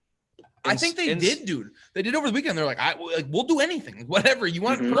 I think they did, dude. They did over the weekend. They're like, we'll do anything, whatever you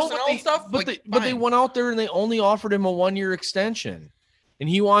want, personnel stuff. But like, they went out there and they only offered him a 1-year extension, and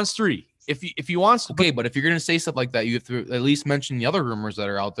he wants 3. If he wants to, okay, but if you're gonna say stuff like that, you have to at least mention the other rumors that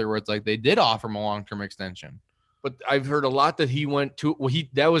are out there where it's like they did offer him a long-term extension. But I've heard a lot that he went to. Well,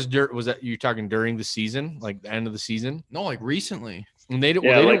 was that you're talking during the season, like the end of the season? No, like recently. And they didn't.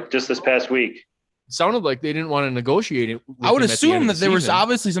 Yeah, well, like just this past week. Sounded like they didn't want to negotiate it. I would assume that there was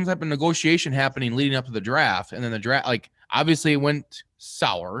obviously some type of negotiation happening leading up to the draft, and then the draft, like obviously, it went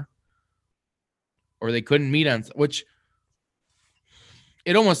sour, or they couldn't meet on which.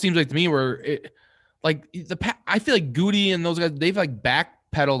 It almost seems like to me where it, like I feel like Goody and those guys they've like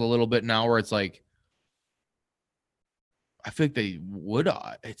backpedaled a little bit now, where it's like. I feel like they would.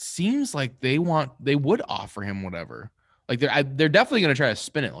 It seems like they would offer him whatever. Like they're definitely going to try to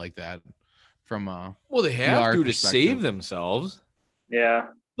spin it like that. From well, they have to perspective. save themselves. Yeah,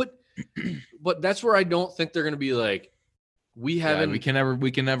 but that's where I don't think they're going to be like we haven't. Yeah,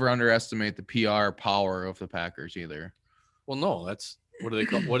 we can never underestimate the PR power of the Packers either. Well, no, that's what do they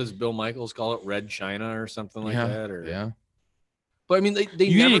call? What does Bill Michaels call it? Red China or something like that? Or yeah. But I mean, they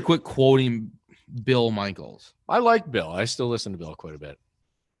you never need to quit quoting Bill Michaels. I like Bill. I still listen to Bill quite a bit.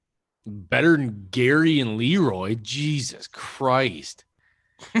 Better than Gary and Leroy. Jesus Christ.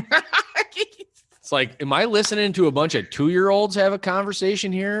 It's like, am I listening to a bunch of 2-year-olds have a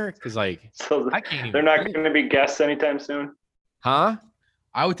conversation here? Because like, so I can't even. They're not going to be guests anytime soon. Huh?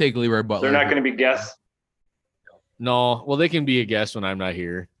 I would take Leroy Butler. They're not going to be guests. No. Well, they can be a guest when I'm not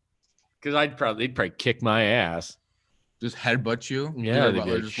here. Because they'd probably kick my ass. Just headbutt you. Yeah, Leroy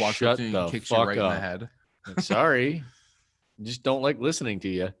Butler just walks up to you and kicks you right in the head. Like, sorry, just don't like listening to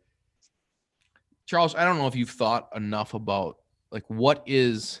you. Charles, I don't know if you've thought enough about like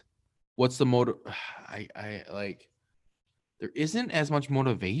what's the motive. I like there isn't as much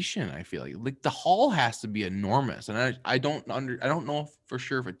motivation. I feel like the haul has to be enormous, and I don't know for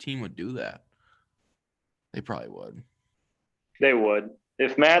sure if a team would do that. They probably would. They would.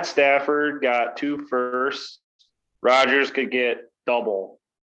 If Matt Stafford got 2 firsts, Rodgers could get double.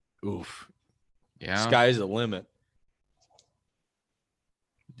 Oof. Yeah. Sky's the limit.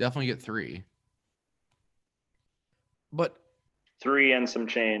 Definitely get 3. But 3 and some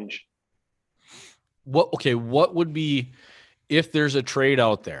change. what would be, if there's a trade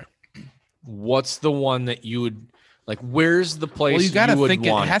out there, what's the one that you would like? Where's the place Well, you got to would think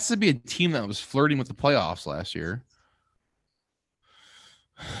it want? has to be a team that was flirting with the playoffs last year.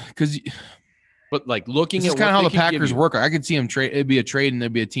 Because But like looking this at is kind of what how they the can give Packers you. work. I could see them trade. It'd be a trade, and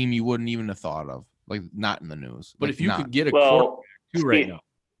there'd be a team you wouldn't even have thought of, like not in the news. But Like, if you not. could get a quarterback Well, too right now,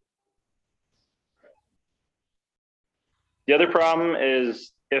 the other problem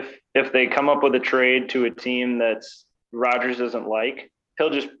is if they come up with a trade to a team that's Rodgers doesn't like, he'll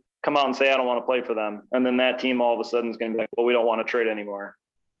just come out and say, I don't want to play for them. And then that team all of a sudden is going to be like, well, we don't want to trade anymore.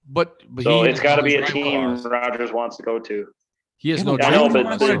 but So he it's got to be a has no team clause. Rodgers wants to go to. He has Yeah, no but why I know, would you but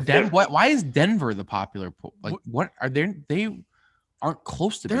want to go to if- Denver? Why is Denver the popular? Like, what are they? They aren't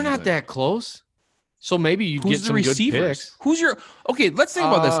close to. They're being not good. that close. So maybe you Who's get the some receivers? good picks. Who's your okay? Let's think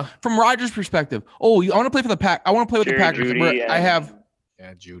about Uh, this from Rodgers' perspective. Oh, I want to play for the Pack. I want to play with Jerry the Packers. Jeudy Where I and-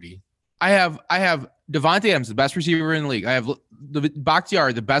 have Judy. I have Devontae Adams, the best receiver in the league. I have the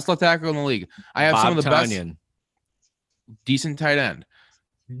Bakhtiari, the best left tackle in the league. I have some of the best decent tight end.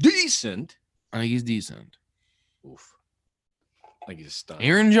 Decent. I think he's decent. Oof. Like he's a stud.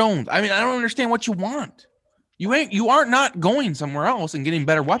 Aaron Jones. I mean, I don't understand what you want. You aren't not going somewhere else and getting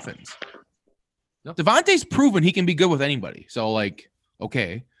better weapons. No. Devontae's proven he can be good with anybody. So like,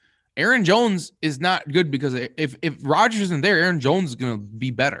 okay. Aaron Jones is not good because if Rodgers isn't there, Aaron Jones is gonna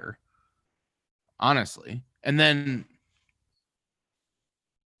be better. Honestly. And then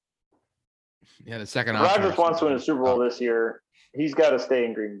the second If option. Rodgers wants to win a Super Bowl this year, he's got to stay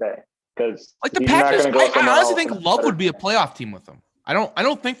in Green Bay because Like the he's not Packers, going to go I somewhere honestly else think that's Love better. would be a playoff team with them. I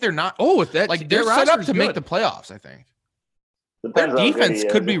don't think they're not. Oh, with that, Like they're their set up roster's to make good. the playoffs. I think their Depends how good defense he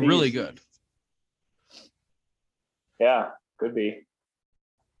is. could be If really he's- good. Yeah, could be.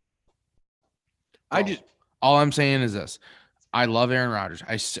 I just All I'm saying is this: I love Aaron Rodgers.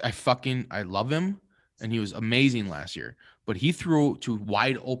 I love him, and he was amazing last year. But he threw to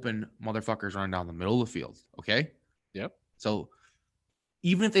wide open motherfuckers running down the middle of the field. Okay. Yep. So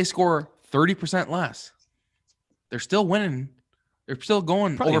even if they score 30% less, they're still winning. They're still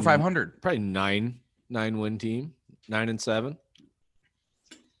going Probably over 500. probably nine win team, 9-7.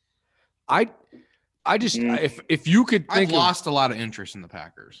 I just if you could I've think of, lost a lot of interest in the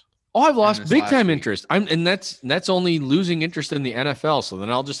Packers. I've lost this big last time week. interest. And that's only losing interest in the NFL. So then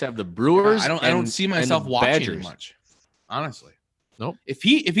I'll just have the Brewers. I don't see myself watching it much. Honestly. Nope. If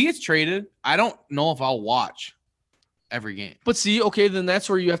he gets traded, I don't know if I'll watch every game. But see, okay, then that's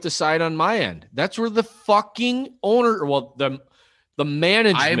where you have to side on my end. That's where the fucking owner, well, the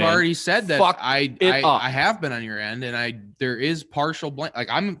management. I've already said that fucked I it up. have been on your end, and there is partial blame. Like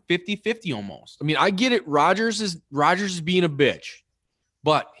I'm 50-50 almost. I mean, I get it. Rodgers is being a bitch,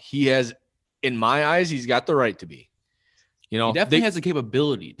 but he has, in my eyes, he's got the right to be. You know, He definitely has the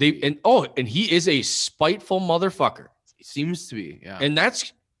capability. and he is a spiteful motherfucker. He seems to be. Yeah. And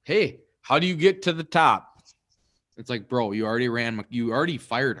that's, hey, how do you get to the top? It's like, bro, you already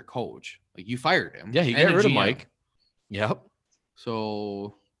fired a coach. Like you fired him. Yeah, he and got a rid of GM. Mike. Yep.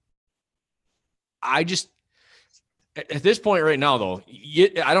 So I just, at this point right now, though,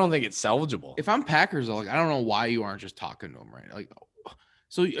 I don't think it's salvageable. if I'm Packers, though, like I don't know why you aren't just talking to him, right? Like,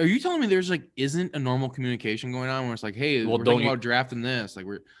 so are you telling me there's like isn't a normal communication going on where it's like, hey, Well, we're don't thinking you- about drafting this? Like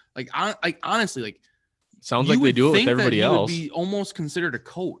we're like honestly, like Sounds you like they would do it with think that everybody he would else. be almost considered a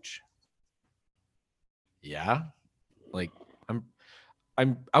coach. Yeah. Like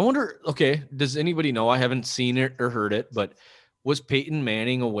I wonder, okay, does anybody know? I haven't seen it or heard it, but was Peyton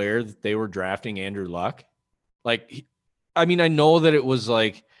Manning aware that they were drafting Andrew Luck? Like, I mean, I know that it was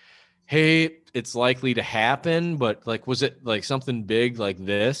like, hey, it's likely to happen, but like, was it like something big like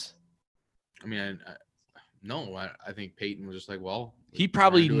this? I mean, I think Peyton was just like, well, He we're gonna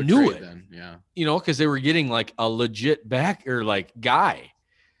probably do a knew trade it. then. Yeah. You know, because they were getting like a legit back or like guy.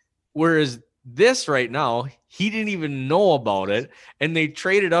 Whereas this right now, he didn't even know about it, and they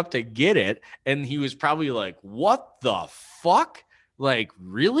traded up to get it, and he was probably like, "What the fuck? Like,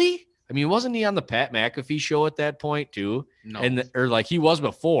 really?" I mean, wasn't he on the Pat McAfee show at that point too? No. Or like he was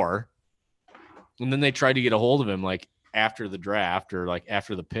before, and then they tried to get a hold of him like after the draft or like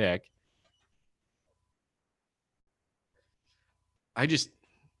after the pick. I just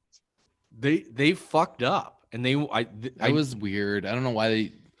they fucked up, and That was weird. I don't know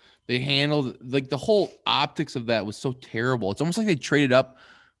why they handled like the whole optics of that was so terrible. It's almost like they traded up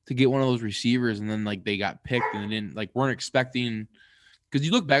to get one of those receivers, and then like they got picked and they didn't like weren't expecting. Because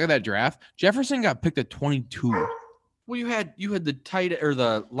you look back at that draft, Jefferson got picked at 22. Well, you had the tight or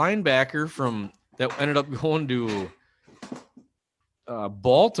the linebacker from that ended up going to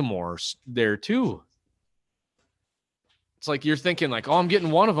Baltimore there too. It's like you're thinking like, oh, I'm getting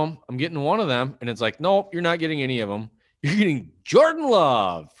one of them. I'm getting one of them. And it's like, nope, you're not getting any of them. You're getting Jordan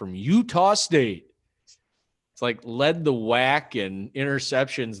Love from Utah State. It's like led the WAC and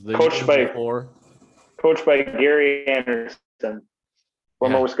interceptions the Coached year before. Coached by Gary Anderson,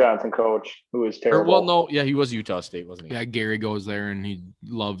 former Wisconsin coach, who was terrible. He was Utah State, wasn't he? Yeah, Gary goes there and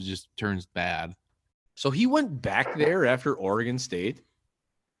Love just turns bad. So he went back there after Oregon State.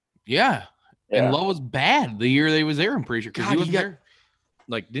 Yeah. And Love was bad the year they was there, I'm pretty sure. Because he was there.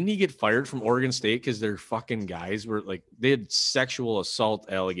 Like, didn't he get fired from Oregon State because their fucking guys were like, they had sexual assault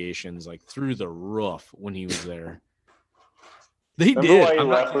allegations like through the roof when he was there? They Remember did. why he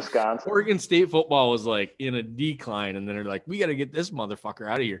left Wisconsin? Oregon State football was like in a decline, and then they're like, we got to get this motherfucker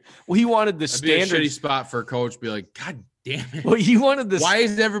out of here. Well, he wanted the standard shitty spot for a coach. Be like, God damn it. Well, he wanted this. Why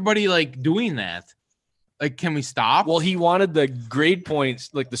is everybody like doing that? Like, can we stop? Well, he wanted the grade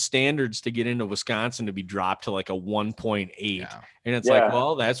points, like the standards to get into Wisconsin to be dropped to like a 1.8. Yeah. And it's like,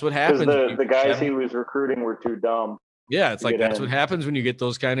 well, that's what happens. The guys he was recruiting were too dumb. Yeah, it's like that's what happens when you get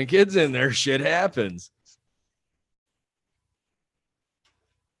those kind of kids in there. Shit happens.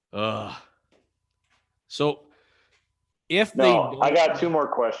 So if I got two more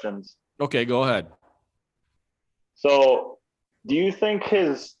questions. Okay, go ahead. So do you think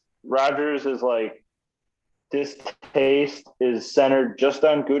Rodgers is like distaste is centered just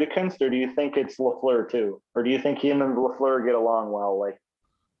on Gutekunst, or do you think it's LaFleur too? Or do you think him and LaFleur get along well? Like,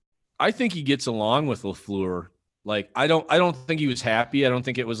 I think he gets along with LaFleur. Like, I don't think he was happy. I don't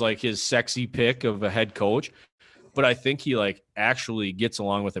think it was like his sexy pick of a head coach, but I think he like actually gets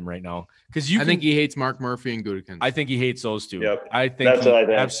along with him right now. Because I think he hates Mark Murphy and Gutekunst. I think he hates those two. Yep. I think he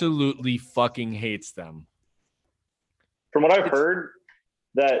absolutely fucking hates them. From what I've heard,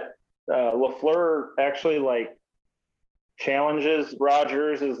 that LaFleur actually like challenges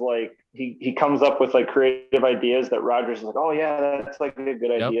Rodgers, is like he comes up with like creative ideas that Rodgers is like, oh yeah, that's like a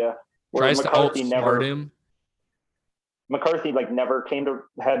good idea. Tries to outsmart him. McCarthy like never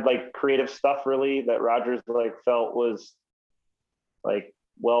had like creative stuff really that Rodgers like felt was like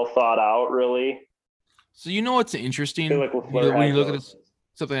well thought out really. So you know what's interesting like when you look at this,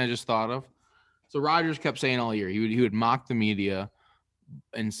 something I just thought of. So Rodgers kept saying all year he would mock the media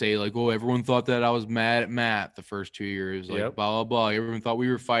and say like, oh, everyone thought that I was mad at Matt the first 2 years, like blah blah blah. Everyone thought we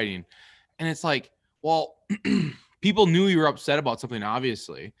were fighting, and it's like, well, people knew you were upset about something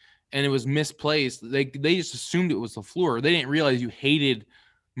obviously, and it was misplaced. They just assumed it was LaFleur. They didn't realize you hated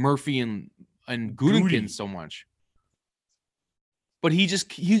Murphy and Gutekunst so much. But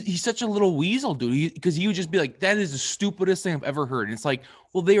he's such a little weasel, dude. Because he would just be like, that is the stupidest thing I've ever heard. And it's like,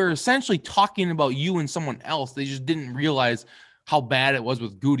 well, they were essentially talking about you and someone else. They just didn't realize how bad it was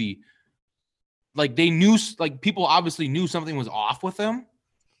with Goody. Like they knew, like people obviously knew something was off with him.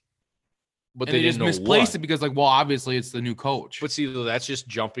 But they just misplaced it because like, well, obviously it's the new coach. But see, that's just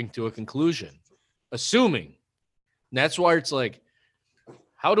jumping to a conclusion. Assuming. And that's why it's like,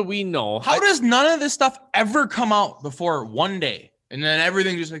 how do we know? How does none of this stuff ever come out before one day? And then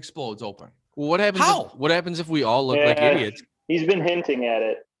everything just explodes open. Well, what happens? What happens if we all look like idiots? He's been hinting at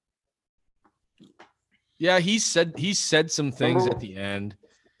it. Yeah, he said some things at the end.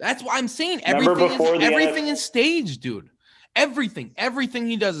 That's why I'm saying everything is staged, dude. Everything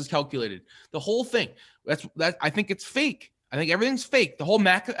he does is calculated. The whole thing. I think it's fake. I think everything's fake. The whole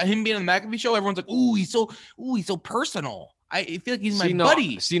him being on the McAfee show, everyone's like, he's so personal. I feel like he's my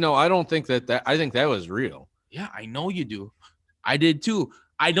buddy. I don't think that I think that was real. Yeah, I know you do. I did too.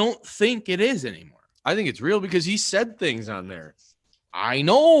 I don't think it is anymore. I think it's real because he said things on there. I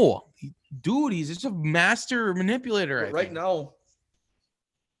know. Dude, he's just a master manipulator. Right now,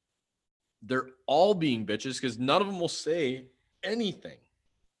 they're all being bitches because none of them will say anything.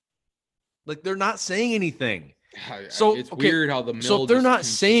 Like, they're not saying anything. So it's weird how the mill. So if they're not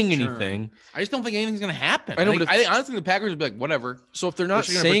saying anything, I just don't think anything's going to happen. I honestly, the Packers would be like, whatever. So if they're not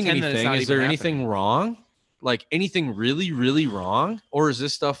saying anything, is there anything wrong? Like anything really, really wrong? Or is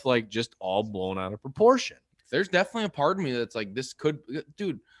this stuff like just all blown out of proportion? There's definitely a part of me that's like, this could,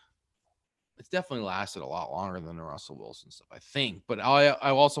 dude, it's definitely lasted a lot longer than the Russell Wilson stuff, I think. But I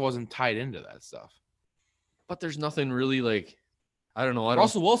also wasn't tied into that stuff. But there's nothing really like, I don't know.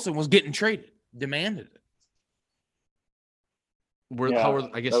 Russell Wilson was getting traded, demanded it. How are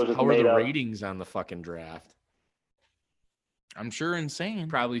the ratings on the fucking draft? I'm sure insane.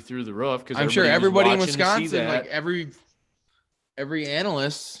 Probably through the roof because I'm sure everybody in Wisconsin, like every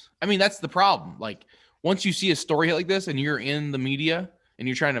analyst. I mean, that's the problem. Like, once you see a story like this and you're in the media and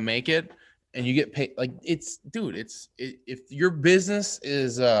you're trying to make it and you get paid, like, if your business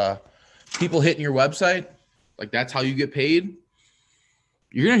is people hitting your website, like, that's how you get paid,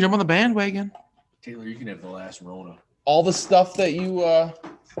 you're gonna jump on the bandwagon. Taylor, you can have the last Rona. All the stuff that you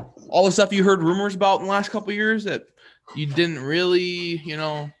heard rumors about in the last couple of years that you didn't really,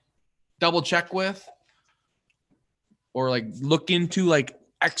 double check with or like look into like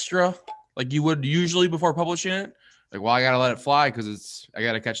extra like you would usually before publishing it. Like, well, I gotta let it fly because I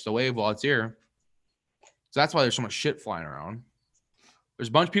gotta catch the wave while it's here. So that's why there's so much shit flying around. There's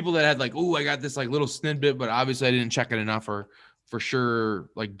a bunch of people that had like, oh, I got this like little snippet, but obviously I didn't check it enough or for sure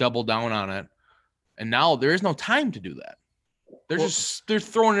like double down on it. And now there is no time to do that. They're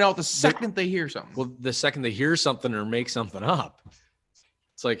throwing it out the second they hear something. Well, the second they hear something or make something up,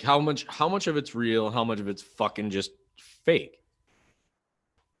 it's like how much of it's real, how much of it's fucking just fake.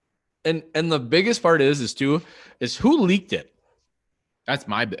 And the biggest part is who leaked it? That's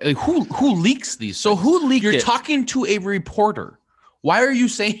my like, who leaks these? So things? who leaked You're it? talking to a reporter. Why are you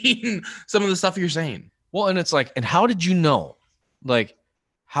saying some of the stuff you're saying? Well, and it's like, and how did you know? Like,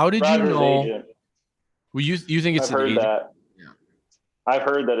 how did Rodgers' you know? agent. Well, you think it's I've heard agent? that. Yeah. I've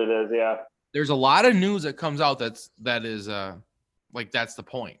heard that it is. Yeah. There's a lot of news that comes out that is like that's the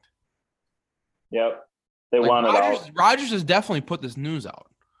point. Yep. They Like, want it out. Rodgers has definitely put this news out.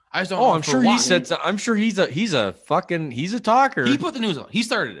 I just don't know. I'm for sure why. he said. I'm sure he's a talker. He put the news out. He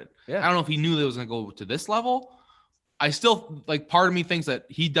started it. Yeah. I don't know if he knew that it was going to go to this level. I still like part of me thinks that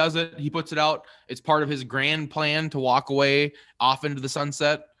he does it. He puts it out. It's part of his grand plan to walk away off into the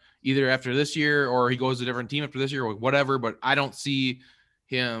sunset, either after this year or he goes to a different team after this year or whatever. But I don't see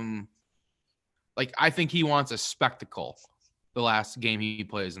him. Like, I think he wants a spectacle the last game he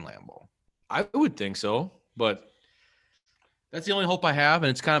plays in Lambeau. I would think so, but That's the only hope I have. And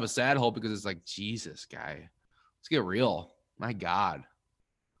it's kind of a sad hope because it's like, Jesus, guy, let's get real. My God.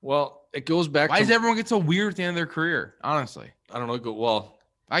 well, it goes back. Why to, does everyone get so weird at the end of their career? Honestly. I don't know. Well,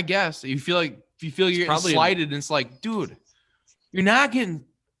 I guess if you feel you're getting probably- slighted, and it's like, dude, you're not getting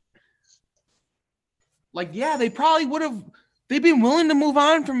like, yeah, they'd been willing to move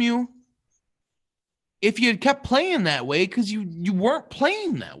on from you if you had kept playing that way because you weren't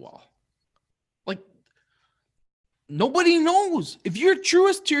playing that well. Like, nobody knows. If you're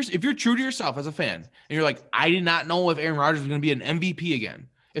true to yourself as a fan, and you're like, I did not know if Aaron Rodgers was going to be an MVP again.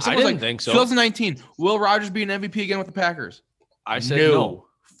 If I someone's didn't like, think so. 2019, will Rodgers be an MVP again with the Packers? I said no.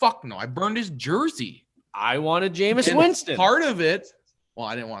 Fuck no. I burned his jersey. I wanted Jameis And Winston. Part of it. Well,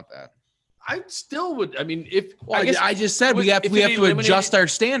 I didn't want that. I still would. I mean, if Well, I just said we have if to it adjust our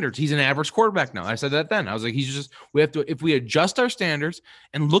standards. He's an average quarterback now. I said that then. I was like, if we adjust our standards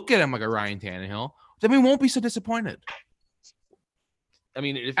and look at him like a Ryan Tannehill, then we won't be so disappointed I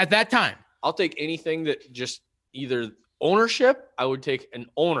mean, if at that time. I'll take anything that just either ownership. I would take an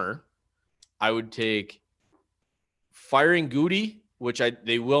owner. I would take firing Goody, which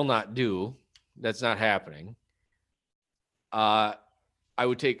they will not do. That's not happening. I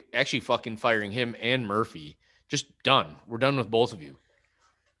would take actually fucking firing him and Murphy. Just done. We're done with both of you.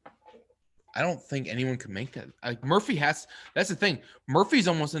 I don't think anyone can make that. Like, Murphy has. That's the thing. Murphy's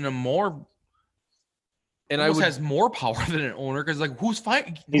almost in a more. And Almost has more power than an owner because, like, who's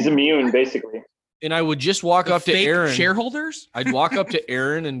fighting? He's immune, basically. And I would just walk The up to fake Aaron. shareholders. I'd walk up to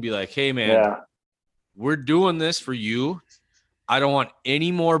Aaron and be like, "Hey, man, Yeah. we're doing this for you. I don't want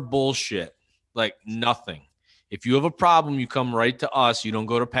any more bullshit. Like, nothing. If you have a problem, you come right to us. You don't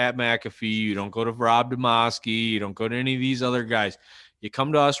go to Pat McAfee. You don't go to Rob Demoski. You don't go to any of these other guys. You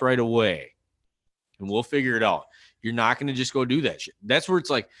come to us right away, and we'll figure it out. You're not going to just go do that shit." That's where it's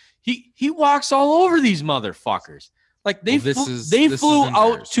like he walks all over these motherfuckers. Like, they Well, they this flew is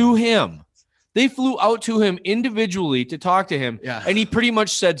out to embarrassing. him. They flew out to him individually to talk to him, Yeah. and he pretty much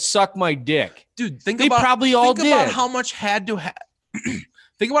said, "Suck my dick." Dude, think They about probably all think about did. how much had to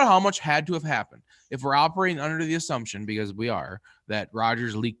think about how much had to have happened if we're operating under the assumption, because we are, that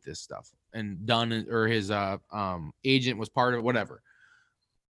Rodgers leaked this stuff and Dunn or his agent was part of it, whatever.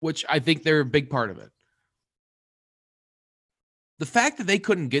 Which I think they're a big part of it. The fact that they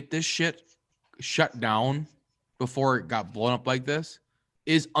couldn't get this shit shut down before it got blown up like this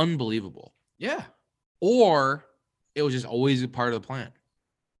is unbelievable. Yeah, Or it was just always a part of the plan.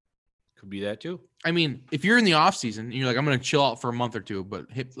 could be that too. I mean, if you're in the off season and you're like, I'm going to chill out for a month or two, but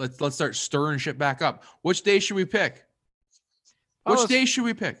let's start stirring shit back up. Which day should we pick? Which day should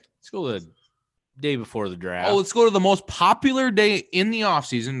we pick? Let's go the day before the draft. Oh, let's go to the most popular day in the off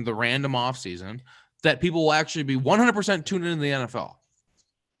season, the random off season, that people will actually be 100% tuned into the NFL.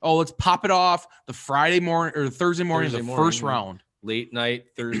 Oh, let's pop it off the Friday morning or Thursday morning, Thursday the morning, first yeah. round. late night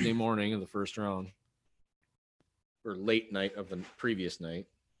Thursday morning of the first round, or late night of the previous night.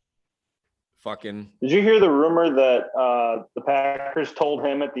 Fucking. Did you hear the rumor that the Packers told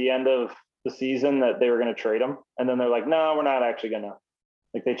him at the end of the season that they were going to trade him, and then they're like, "No, we're not actually going to."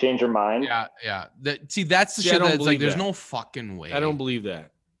 Like they changed their mind. Yeah. That's the See, I shit don't that's like, believe there's that. no fucking way. I don't believe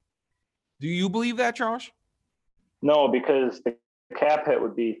that. Do you believe that, Josh? No, because the cap hit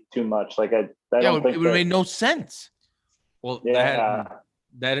would be too much. Like I Yeah, don't it think would have that- made no sense. Well, Yeah.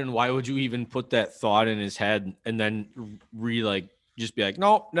 that and why would you even put that thought in his head and then just be like,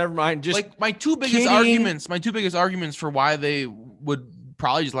 no, never mind. Just Like my two biggest arguments for why they would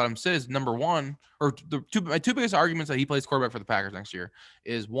probably just let him sit is number one, or my two biggest arguments that he plays quarterback for the Packers next year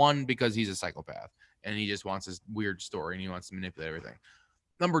is one, because he's a psychopath and he just wants this weird story and he wants to manipulate everything.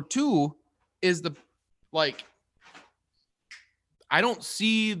 Number two is I don't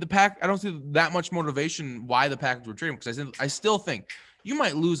see that much motivation why the Packers would trade him, because I still think you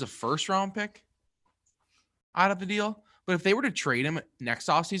might lose a first round pick out of the deal. But if they were to trade him next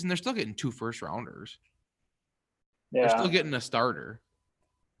offseason, they're still getting 2 first rounders. They're Yeah. still getting a starter.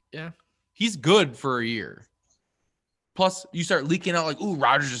 Yeah. He's good for a year. Plus, you start leaking out like, ooh,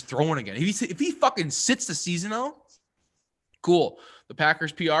 Rodgers is throwing again. If he fucking sits the season out, cool. The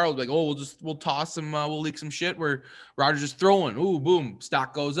Packers PR will be like, oh, we'll toss some, we'll leak some shit where Rodgers is throwing. Ooh, boom.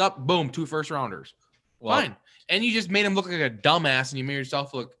 Stock goes up. Boom. 2 first rounders. Fine. And you just made him look like a dumbass and you made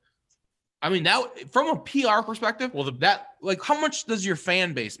yourself look. I mean, that from a PR perspective, how much does your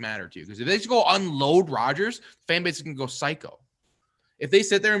fan base matter to you? Because if they just go unload Rodgers, fan base can go psycho. If they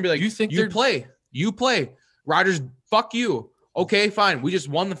sit there and be like, you play, Rodgers, fuck you. Okay, fine. We just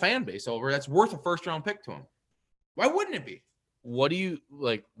won the fan base over. That's worth a first round pick to him. Why wouldn't it be? what do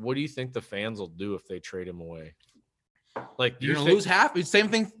you think the fans will do if they trade him away? Like, You're gonna lose half. It's the same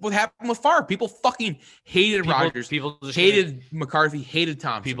thing what happened with Favre. People fucking hated Rodgers. People just hated McCarthy. Hated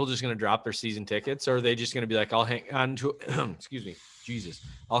Thompson. people just going to drop their season tickets, or are they just going to be like, I'll hang on to excuse me, Jesus,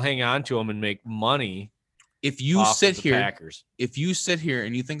 I'll hang on to them and make money. If you off sit of the here, Packers. if you sit here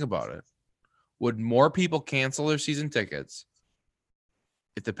and you think about it, would more people cancel their season tickets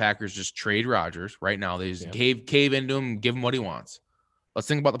if the Packers just trade Rodgers right now? They just cave into him and give him what he wants. Let's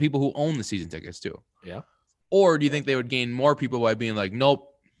think about the people who own the season tickets too. Yeah. Or do you think they would gain more people by being like,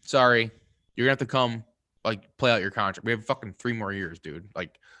 nope, sorry, you're gonna have to come play out your contract. We have fucking 3 more years, dude.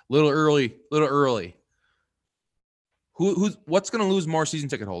 Like little early. What's gonna lose more season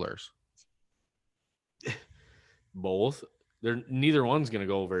ticket holders? Both. Neither one's going to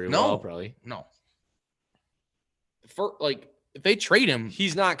go very well, probably. No. If they trade him,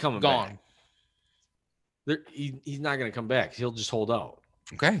 He's not coming gone. back. He's not going to come back. He'll just hold out.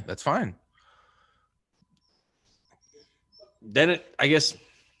 Okay, that's fine. Then I guess.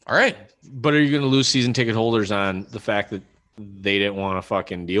 All right. But are you going to lose season ticket holders on the fact that they didn't want to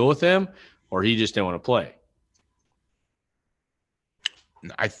fucking deal with him, or he just didn't want to play?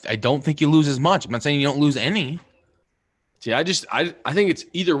 I don't think you lose as much. I'm not saying you don't lose any. See, I think it's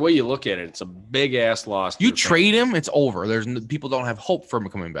either way you look at it. It's a big ass loss. You trade him, it's over. People don't have hope for him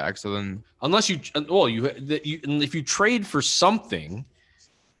coming back. So then, unless if you trade for something,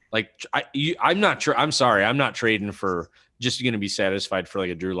 I'm not sure. I'm sorry, I'm not trading for just going to be satisfied for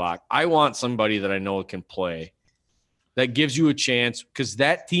like a Drew Lock. I want somebody that I know can play, that gives you a chance, because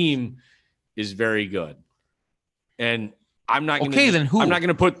that team is very good. And I'm not going to. Then who? I'm not going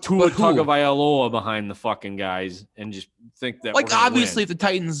to put Tua Tagovailoa behind the fucking guys and just think that. Obviously, if the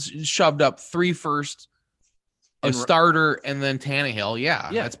Titans shoved up 3 first, a starter, and then Tannehill,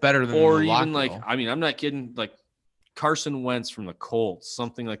 yeah, that's better than. Or even I'm not kidding. Like Carson Wentz from the Colts,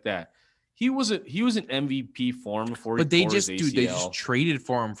 something like that. He was in MVP form before. But they just traded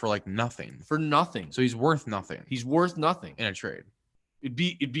for him for nothing. For nothing. So he's worth nothing. He's worth nothing in a trade. It'd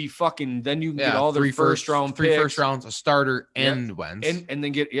be fucking. Then you can get all their 3 first rounds, a starter, and Wentz, and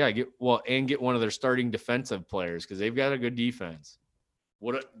then get one of their starting defensive players, because they've got a good defense.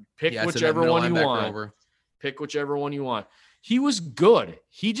 Pick whichever one you want. Pick whichever one you want. He was good.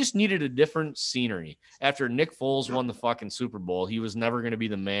 He just needed a different scenery. After Nick Foles won the fucking Super Bowl, he was never going to be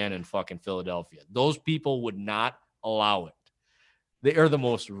the man in fucking Philadelphia. Those people would not allow it. They are the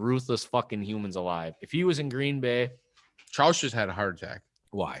most ruthless fucking humans alive. If he was in Green Bay. Charles just had a heart attack.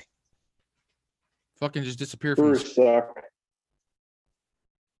 Why? Fucking just disappeared from Brewers suck.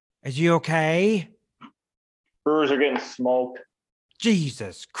 Is you okay? Brewers are getting smoked.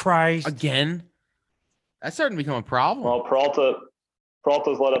 Jesus Christ. Again? That's starting to become a problem. Well,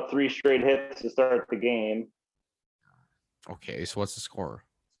 Peralta's let up 3 straight hits to start the game. Okay, so what's the score?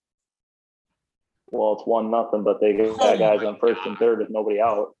 Well, it's 1-0, but they got guys on first and third with nobody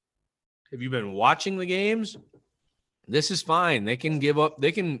out. Have you been watching the games? This is fine. They can give up.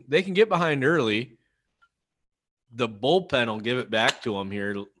 They can get behind early. The bullpen will give it back to them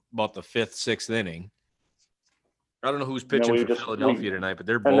here about the 5th, 6th inning. I don't know who's pitching for Philadelphia tonight, but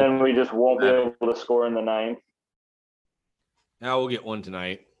they're both. And then we just won't be able to score in the 9th. Now we'll get one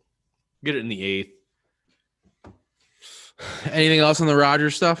tonight. Get it in the 8th. Anything else on the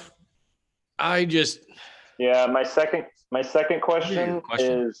Rogers stuff? Yeah, my second question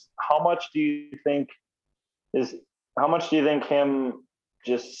is how much do you think him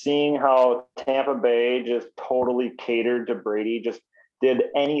just seeing how Tampa Bay just totally catered to Brady, just did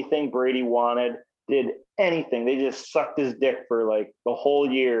anything Brady wanted, did anything. They just sucked his dick for like the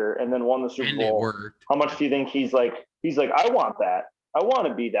whole year and then won the Super Bowl. It worked. How much do you think he's like, I want that. I want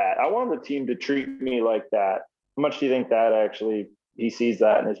to be that. I want the team to treat me like that. How much do you think that actually he sees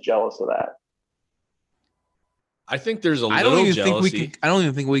that and is jealous of that? I think there's a little jealousy. I don't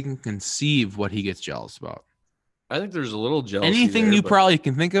even think we can conceive what he gets jealous about. I think there's a little jealousy. Anything you probably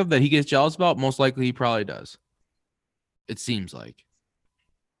can think of that he gets jealous about, most likely he probably does. It seems like.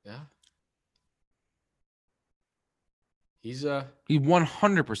 Yeah. He's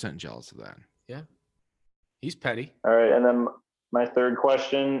 100% jealous of that. Yeah. He's petty. All right, and then my third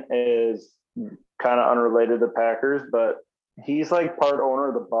question is kind of unrelated to Packers, but he's like part owner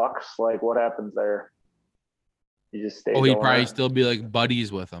of the Bucks. Like, what happens there? He just stays. Oh, he'd probably still be like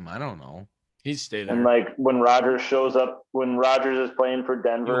buddies with him. I don't know. He'd stay there. And like when Rodgers is playing for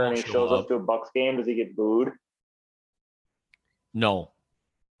Denver and he shows up to a Bucks game, does he get booed? No,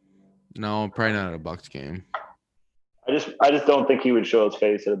 probably not at a Bucks game. I just don't think he would show his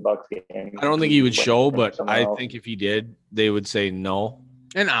face at a Bucks game. I don't think he would show, but I think if he did, they would say no.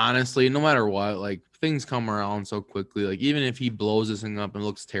 And honestly, no matter what, like things come around so quickly. Like even if he blows this thing up and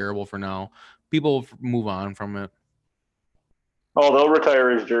looks terrible for now, people will move on from it. Oh, they'll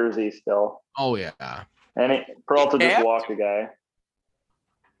retire his jersey still. Oh yeah. And Peralta just walked the guy.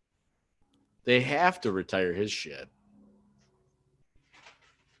 They have to retire his shit.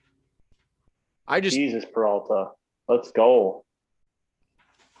 Jesus, Peralta. Let's go.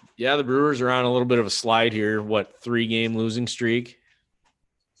 Yeah, the Brewers are on a little bit of a slide here. What, 3-game losing streak?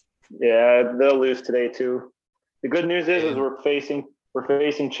 Yeah, they'll lose today too. The good news is we're facing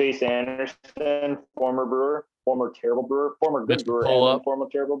Chase Anderson, former Brewer, former terrible Brewer, former good Mr. Brewer, and former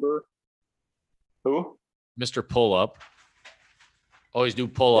terrible Brewer. Who? Mr. Pull-Up. Always do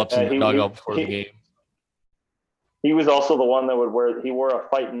pull-ups in the dugout before the game. He was also the one that he wore a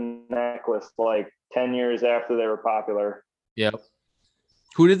fighting necklace like 10 years after they were popular. Yep.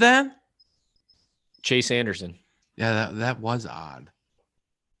 Who did that? Chase Anderson. Yeah, that was odd.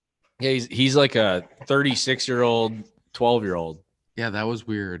 Yeah, he's like a 36-year-old, 12-year-old. Yeah, that was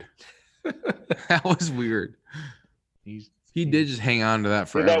weird. That was weird. He did just hang on to that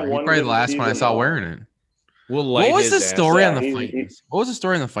forever. He probably the last one I saw wearing it. What was the story on the Fightins? What was the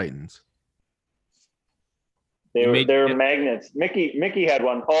story on the Fightins? They were magnets. Mickey had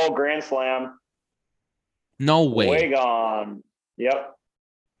one. Oh, grand slam. No way. Way gone. Yep.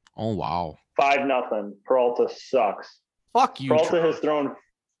 Oh wow. 5-0. Peralta sucks. Fuck you. Peralta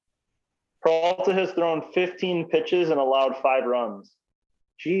has thrown 15 pitches and allowed 5 runs.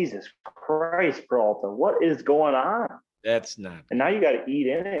 Jesus Christ, Peralta. What is going on? That's not. And now you got to eat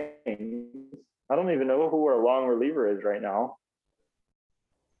innings. I don't even know who our long reliever is right now.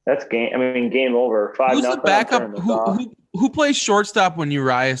 That's game. I mean, game over. 5-0. Who's the backup? Who plays shortstop when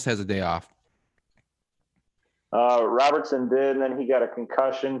Urias has a day off? Robertson did, and then he got a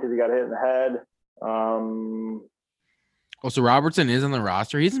concussion because he got hit in the head. So Robertson is on the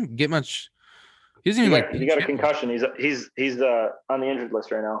roster. He doesn't get much. He got a concussion. He's on the injured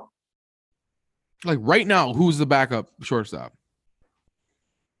list right now. Like right now, who's the backup shortstop?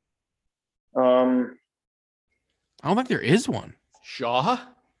 I don't think there is one. Shaw?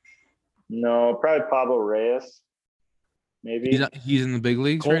 No, probably Pablo Reyes. Maybe he's in the big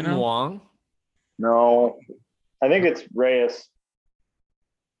leagues right now. Wong? No, I think it's Reyes.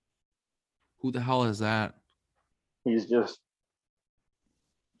 Who the hell is that? He's just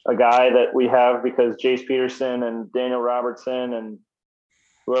a guy that we have because Jace Peterson and Daniel Robertson and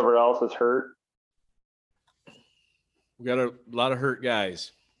whoever else is hurt. We got a lot of hurt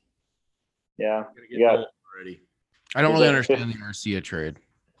guys. Yeah. Already. I don't really understand the Garcia trade.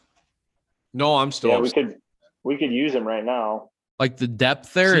 No, I'm still. Yeah, we could use him right now. Like the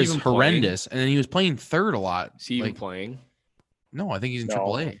depth there is horrendous, and then he was playing third a lot. Is he even playing? No, I think he's in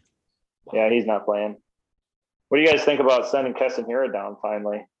AAA. Wow. Yeah, he's not playing. What do you guys think about sending Keston Hiura down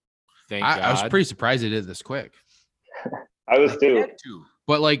finally? Thank God. I was pretty surprised they did this quick. I was too.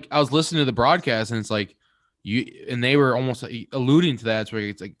 But like I was listening to the broadcast, and it's like they were almost alluding to that. It's where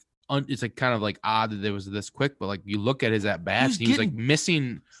it's like it's like kind of like odd that it was this quick, but like you look at his at bats, He he was was like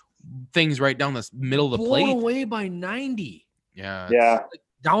missing things right down the middle of the blown plate. away by 90 Yeah, Yeah.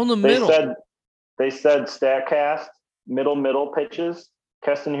 down the They middle. said Statcast middle pitches.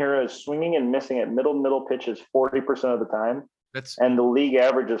 Keston Hiura is swinging and missing at middle pitches 40% of the time, That's and the league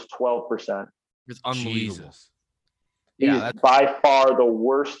average is 12%. unbelievable. Jesus. He's Yeah, that's by far the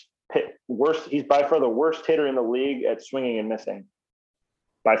worst. He's by far the worst hitter in the league at swinging and missing.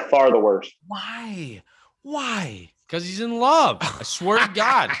 By far the worst. Why? Because he's in love. I swear to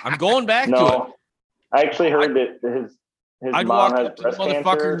God. I'm going back to it. No, I actually heard that his I'd mom walk has up to the breast cancer.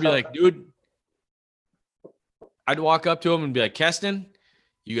 motherfucker or and be like, dude, I'd walk up to him and be like, Keston,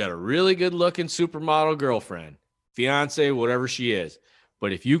 you got a really good looking supermodel girlfriend, fiance, whatever she is.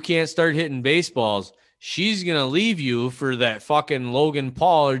 But if you can't start hitting baseballs, she's going to leave you for that fucking Logan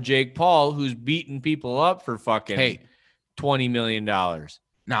Paul or Jake Paul who's beating people up for fucking $20 million.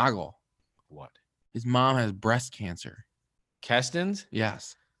 Noggle. What? His mom has breast cancer. Keston's?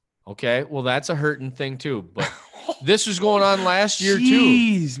 Yes. Okay. Well, that's a hurting thing too. But this was going on last year too.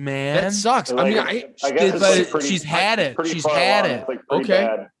 Jeez, man. That sucks. Like, I mean, I guess it's like pretty, she's had it. pretty She's far had along. it. It's like pretty Okay.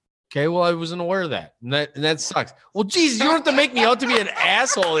 bad. okay, well, I wasn't aware of that. And that sucks. Well, Jesus, you don't have to make me out to be an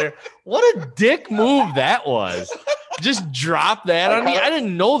asshole here. What a dick move that was. Just drop that on me. I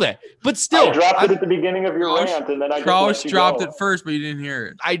didn't know that. But still, I dropped it at the beginning of your Crouch- rant, and then I Crouch just let you dropped go. it first, but you didn't hear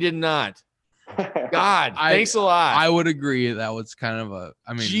it. I did not. God, I- thanks a lot. I would agree that was kind of a.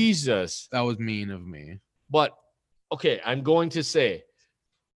 I mean, Jesus. that was mean of me. But okay, I'm going to say,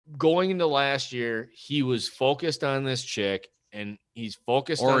 going into last year, he was focused on this chick, and he's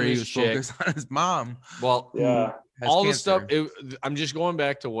focused Or on he this was chick. focused on his mom. Well, Yeah. Has all the cancer. stuff. I'm just going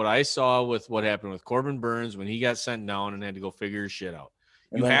back to what I saw with what happened with Corbin Burns when he got sent down and had to go figure his shit out.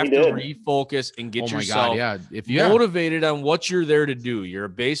 And You then have he to did. refocus and get Oh my yourself god, yeah. If you motivated on what you're there to do. You're a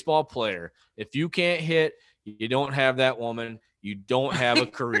baseball player. If you can't hit, you don't have that woman. You don't have a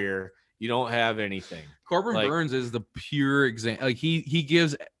career. You don't have anything. Corbin like- Burns is the pure example. Like he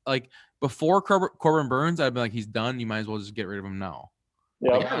gives like before Corbin Burns, I'd be like, he's done. You might as well just get rid of him now.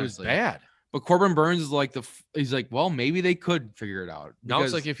 Yeah. Like, Yeah, it was honestly. bad. But Corbin Burns is like he's like, well, maybe they could figure it out. Now it's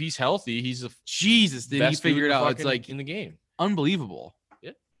Because like if he's healthy, he's the Jesus, did he best dude figure it in out? It's fucking- like in the game. unbelievable.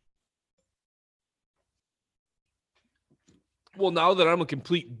 Well, now that I'm a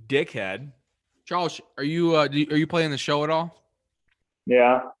complete dickhead, Charles, are you playing the show at all?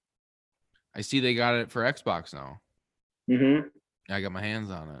 Yeah. I see they got it for Xbox now. Mm-hmm. I got my hands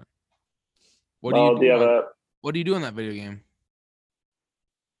on it. What Well, do you do? have What do you do in that video game?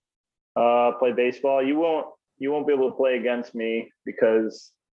 play baseball? You won't be able to play against me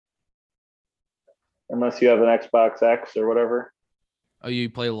because unless you have an Xbox X or whatever. Oh, you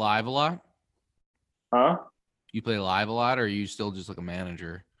play live a lot? Huh? You play live a lot, or are you still just like a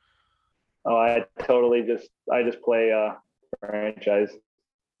manager? Oh, I just play franchise.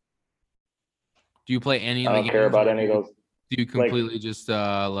 Do you play any of I the don't games? care about or any of those. Do you completely just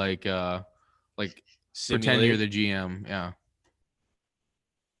like pretend you're the GM? Yeah.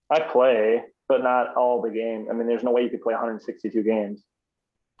 I play, but not all the games. I mean, there's no way you could play 162 games.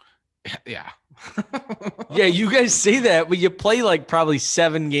 Yeah. yeah, you guys say that, but you play like probably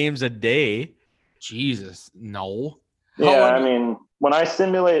 7 games a day. Jesus, no. Yeah, long- I mean, when I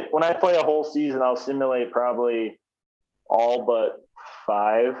play a whole season, I'll simulate probably all but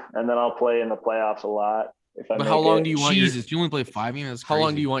 5, and then I'll play in the playoffs a lot. If I But make how long it. do you want Jesus, you only play 5 games? That's How long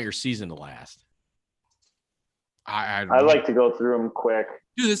crazy. do you want your season to last? I don't I know. like to go through them quick.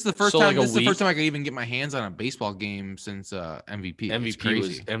 Dude, this is the first So, time. like, a This is the first week? time I could even get my hands on a baseball game since MVP.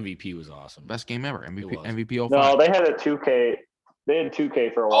 It's MVP was awesome. best game ever. MVP was. MVP 05. No, they had a 2K. They had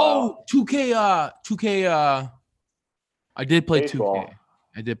 2K for a while. Oh, 2K. 2K. I did play Baseball. 2K.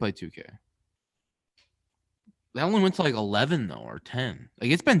 I did play 2K. That only went to like 11 though, or 10. Like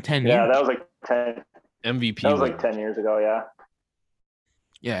it's been 10 Yeah, years. that was like 10. MVP That was like 10 years ago. Yeah.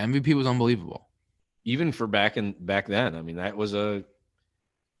 Yeah, MVP was unbelievable. even for back then. I mean, that was a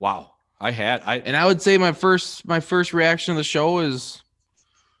wow. And I would say my first reaction to the show is,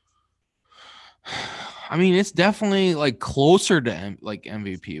 I mean, it's definitely like closer to like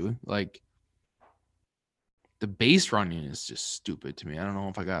MVP. Like the base running is just stupid to me. I don't know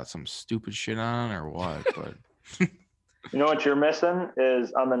if I got some stupid shit on or what, but You know what you're missing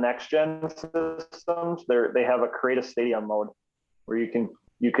is on the next gen systems, they have a create a stadium mode where you can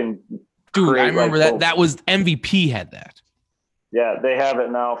dude, create, I remember like, that was MVP had that. Yeah, they have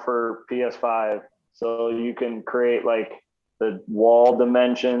it now for PS5. So you can create like the wall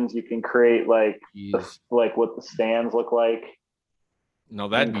dimensions. You can create like Jeez. like what the stands look like. no, You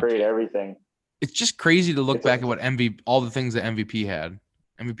that'd can be create everything. It's just crazy to look It's back at what all the things that MVP had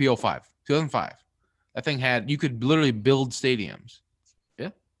MVP 05, 2005. That thing you could literally build stadiums. Yeah.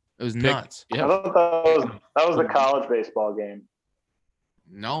 It was nuts. I Yeah. thought that was the college baseball game.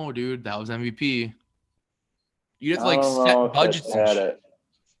 No, dude, that was MVP. You'd have to I like don't know set if budgets they and had shit. it.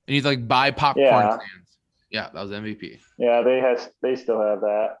 And you'd like buy popcorn Yeah. stands. Yeah, that was MVP. Yeah, they still have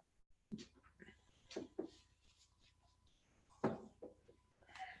that.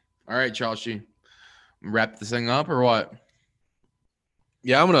 All right, Chelsea. Wrap this thing up or what?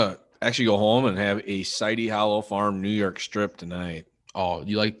 Yeah, I'm going to actually go home and have a Sidey Hollow Farm New York strip tonight. Oh,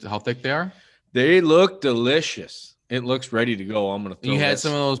 you like how thick they are? They look delicious. It looks ready to go. I'm going to throw You had that-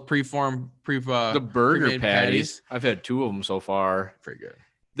 some of those the burger pre-made patties. I've had 2 of them so far. Pretty good.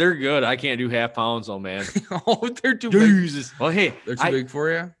 They're good. I can't do half pounds though, man. Oh, they're too big. Jesus. Well, hey, They're too big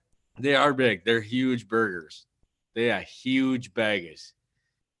for you? they are big. They're huge burgers. They are huge baggers.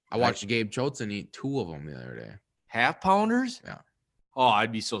 I watched Gabe Chotzen eat 2 of them the other day. Half pounders? Yeah. Oh,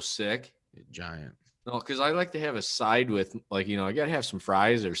 I'd be so sick. Giant. No, because I like to have a side with I got to have some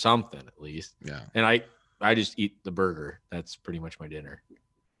fries or something at least. Yeah. And I just eat the burger. That's pretty much my dinner.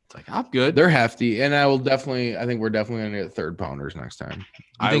 It's like, I'm good. They're hefty. And I think we're definitely going to get 3rd pounders next time.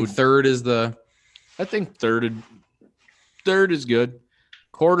 I think would- 3rd is the. I think third is good.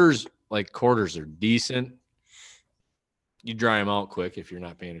 Quarters are decent. You dry them out quick if you're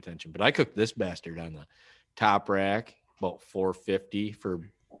not paying attention. But I cooked this bastard on the top rack, about $4.50 for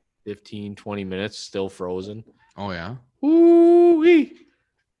 15, 20 minutes, still frozen. Oh, yeah. Ooh-wee.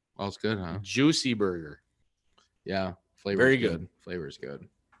 Well, it's good, huh? Juicy burger. Yeah. Flavor's Very good. Flavor's good.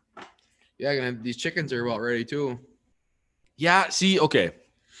 Yeah, these chickens are about ready too. Yeah, see, okay.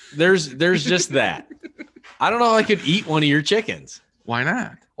 There's just that. I don't know if I could eat one of your chickens. Why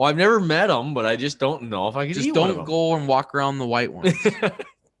not? Well, I've never met them, but I just don't know if I could Just eat one of don't them. go and walk around the white ones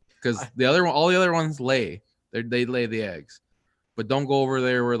because all the other ones lay. They lay the eggs, but don't go over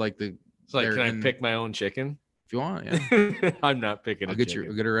there where like the. It's like, they're can I in- pick my own chicken? If you want, yeah. I'm not picking I'll a get chicken.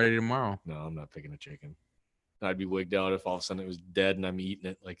 I'll get it ready tomorrow. No, I'm not picking a chicken. I'd be wigged out if all of a sudden it was dead and I'm eating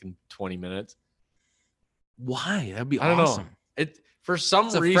it like in 20 minutes. Why? That'd be I don't know. awesome. It for some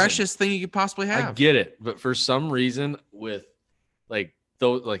It's the reason freshest thing you could possibly have. I get it, but for some reason with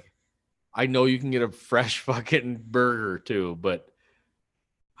I know you can get a fresh fucking burger too, but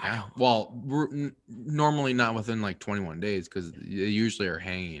Yeah. Well, normally not within like 21 days because they usually are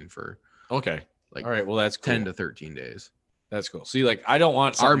hanging for okay. like All right, well that's cool. 10 to 13 days. That's cool. See, like I don't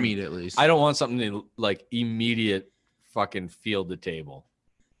want Our something, meat at least. I don't want something to like immediate fucking field the table.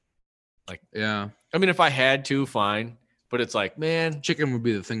 Yeah. I mean, if I had to, fine. But it's like, man, Chicken would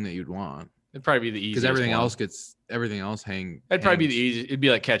be the thing that you'd want it'd probably be the easiest. because everything one. else hang. It'd probably be the hangs. easy. It'd be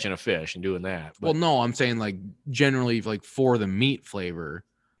like catching a fish and doing that. But Well, no, I'm saying like generally like for the meat flavor,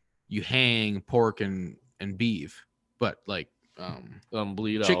 you hang pork and beef, but like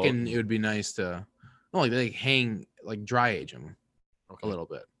bleed chicken, out. it would be nice to like they hang like dry age them Okay. a little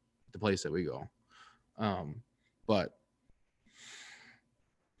bit. The place that we go, but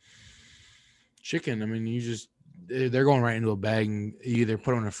chicken, I mean, they're going right into a bag and you either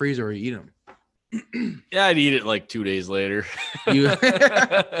put them in a freezer or you eat them. Yeah, I'd eat it like 2 days later. You-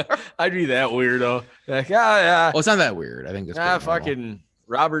 I'd be that weirdo. Like, yeah. Well, it's not that weird. I think it's pretty normal. Fucking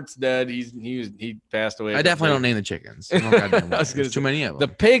Robert's dead. He passed away. I definitely don't name the chickens. I don't goddamn know. I was gonna There's too say, many of The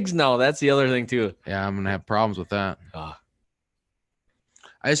them. pigs, no, that's the other thing too. Yeah, I'm gonna have problems with that. Ah.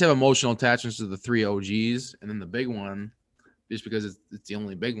 I just have emotional attachments to the 3 OGs, and then the big one, just because it's the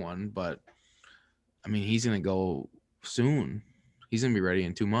only big one. But I mean, he's gonna go soon. He's gonna be ready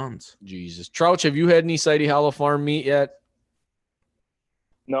in 2 months. Jesus. Trouch, have you had any Sidey Hollow Farm meat yet?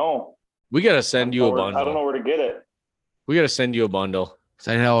 No. We gotta send you a I don't know bundle. where to get it. We gotta send you a bundle.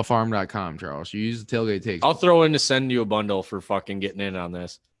 SideHellaFarm.com, Charles. You use the tailgate takes. I'll throw in to send you a bundle for fucking getting in on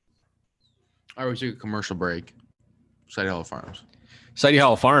this. I always take a commercial break. Side Hella Farms. Sidey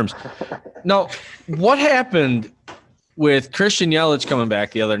Hollow Farms. Now, what happened with Christian Yelich coming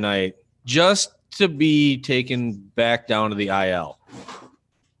back the other night just to be taken back down to the IL?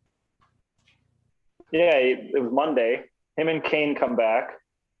 Yeah, it was Monday. Him and Kane come back.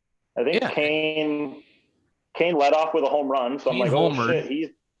 I think Yeah. Kane led off with a home run, so I'm Kane like, oh homered.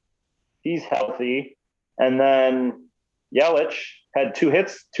 shit, he's healthy. And then Yelich had 2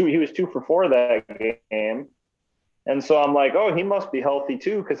 hits. He was 2 for 4 that game. And so I'm like, oh, he must be healthy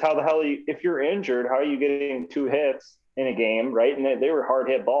too, because how the hell if you're injured, how are you getting 2 hits in a game, right? And they were hard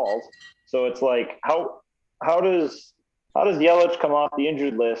hit balls. So it's like, how does Yelich come off the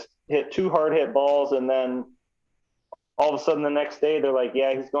injured list, hit 2 hard hit balls, and then all of a sudden the next day they're like,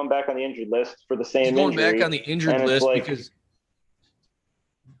 yeah, he's going back on the injured list for the same He's going injury. back on the injured And it's list like- because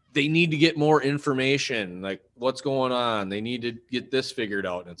they need to get more information. Like, what's going on? They need to get this figured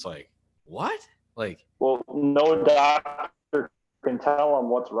out. And it's like, what? Like, well, no doctor can tell him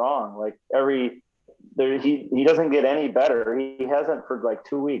what's wrong. Like he doesn't get any better. He hasn't for like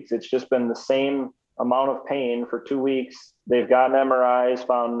 2 weeks. It's just been the same amount of pain for 2 weeks. They've gotten MRIs,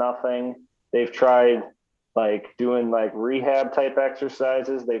 found nothing. They've tried like doing like rehab type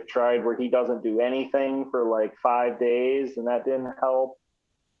exercises. They've tried where he doesn't do anything for like 5 days, and that didn't help.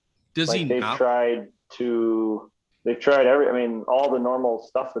 does Like he they've not? tried all the normal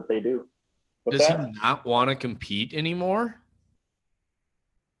stuff that they do. What's Does that? he not want to compete anymore?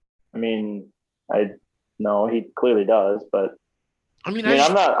 I mean, no, he clearly does, but I mean,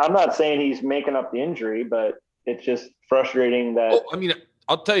 I'm not saying he's making up the injury, but it's just frustrating that Oh, I mean,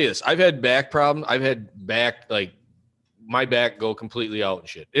 I'll tell you this. I've had back problems. I've had like my back go completely out and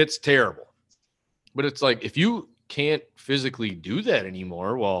shit. It's terrible. But it's like, if you can't physically do that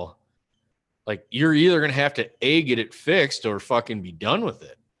anymore, well, like you're either going to have to get it fixed or fucking be done with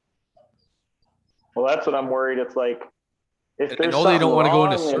it. well, that's what I'm worried. It's like if I there's know they don't something want to go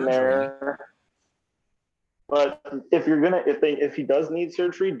into wrong in surgery. there, but if he does need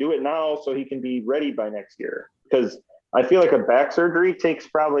surgery, do it now so he can be ready by next year. Because I feel like a back surgery takes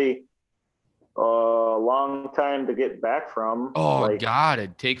probably a long time to get back from. Oh, like, God,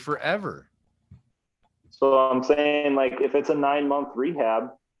 it'd take forever. So I'm saying, like, if it's a 9-month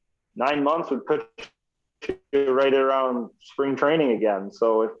rehab, 9 months would put you right around spring training again.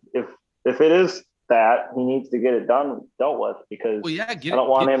 So if it is that, he needs to get it dealt with, because Well, yeah, I don't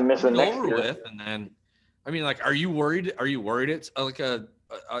want him missing next over year. with, and then, I mean, like, are you worried? Are you worried it's like a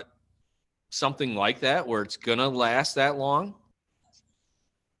something like that where it's gonna last that long?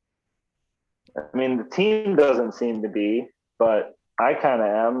 I mean, the team doesn't seem to be, but I kind of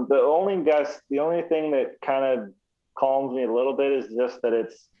am. The only thing that kind of calms me a little bit is just that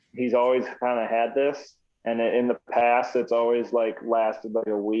he's always kind of had this, and in the past it's always like lasted like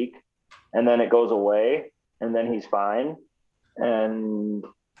a week, and then it goes away, and then he's fine. And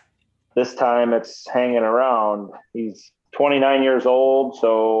this time it's hanging around. He's 29 years old,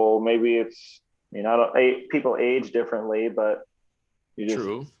 so maybe it's, people age differently, but you just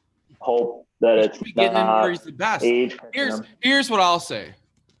True. hope that He it's should be getting in where not he's the best. age. Here's what I'll say.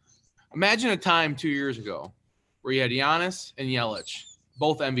 Imagine a time 2 years ago where you had Giannis and Yelich,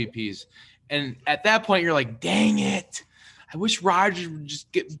 both MVPs. And at that point, you're like, dang it. I wish Rodgers would just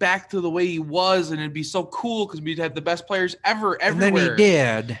get back to the way he was, and it'd be so cool because we'd have the best players ever, And everywhere. then he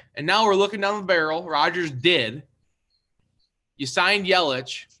did. And now we're looking down the barrel. Rodgers did. You signed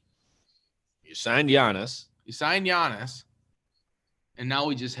Yelich. You signed Giannis. You signed Giannis. And now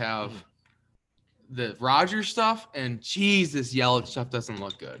we just have the Rodgers stuff, and Jesus, Yelich stuff doesn't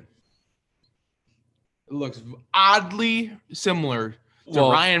look good. It looks oddly similar to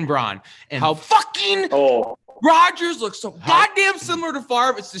Ryan Braun. And how fucking Rodgers looks so goddamn similar to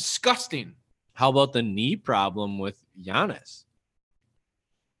Favre. It's disgusting. How about the knee problem with Giannis?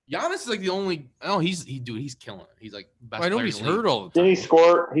 Giannis is like the only. Oh, he's killing it. He's like best. I know player he's in the league. hurt all the time.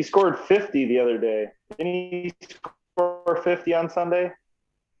 Didn't he scored 50 the other day? Didn't he score 50 on Sunday?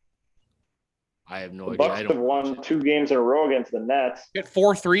 I have no The idea. Bucks have won 2 games in a row against the Nets. He had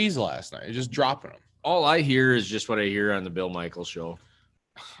 4 threes last night. Just dropping them. All I hear is just what I hear on the Bill Michaels show.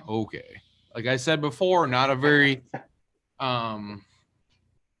 Okay. Like I said before, not a very never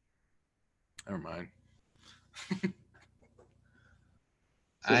mind.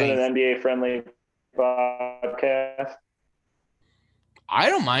 This isn't an NBA friendly podcast. I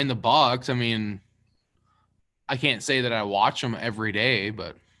don't mind the Bucks. I mean, I can't say that I watch them every day,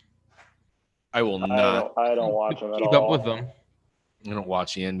 but I will not. I don't watch them at keep all. up with them. I don't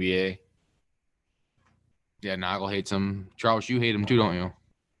watch the NBA. Yeah, Nagel hates them. Troush, you hate them too, don't you?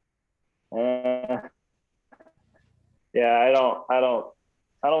 Yeah, I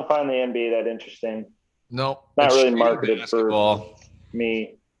don't find the NBA that interesting. No, Not it's really shitty marketed basketball. for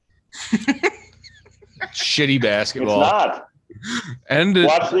me. Shitty It's basketball. not. And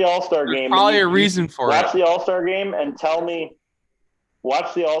Watch the All-Star there's game. probably a reason for it. Watch the All-Star game and tell me.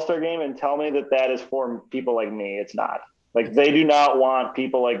 Watch the All-Star game and tell me that is for people like me. It's not. Like, they do not want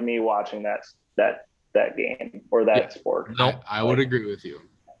people like me watching that game or that sport. No, I would agree with you.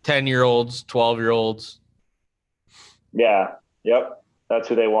 10-year-olds, 12-year-olds. Yeah. Yep. That's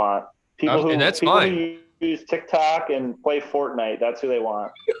who they want. People And that's people fine. who use TikTok and play Fortnite. That's who they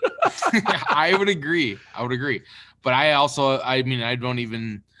want. I would agree. But I don't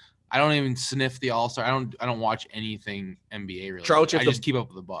even sniff the All-Star. I don't watch anything NBA really. Trouch, I just keep up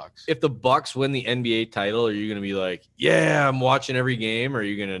with the Bucks. If the Bucks win the NBA title, are you going to be like, yeah, I'm watching every game, or are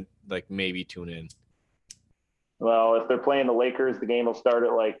you going to like maybe tune in? Well, if they're playing the Lakers, the game will start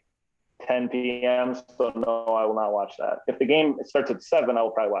at like 10 p.m. So no, I will not watch that. If the game starts at 7, I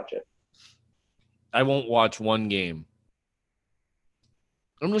will probably watch it. I won't watch one game.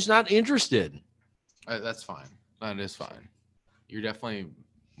 I'm just not interested. That's fine. That is fine. You're definitely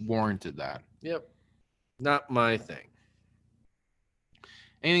warranted that. Yep. Not my thing.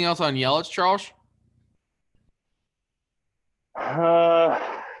 Anything else on Yelich, Charles? I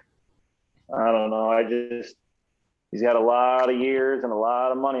don't know. He's got a lot of years and a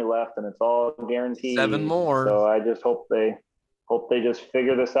lot of money left, and it's all guaranteed. 7 more. So I just hope they just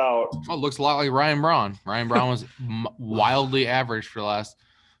figure this out. Oh, it looks a lot like Ryan Braun. Ryan Braun was wildly average for the last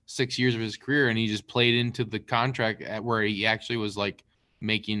 6 years of his career, and he just played into the contract where he actually was like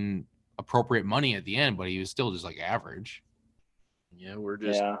making appropriate money at the end, but he was still just like average. Yeah,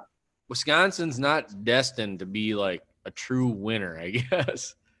 Wisconsin's not destined to be like a true winner, I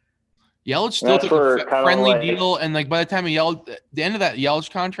guess. Yelich still That's took a for kinda friendly like- deal, and like by the time the end of that Yelich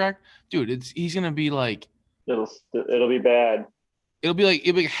contract, dude, he's gonna be like It'll be bad. it'll be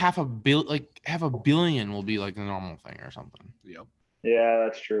like half a billion will be like the normal thing or something. Yep. Yeah,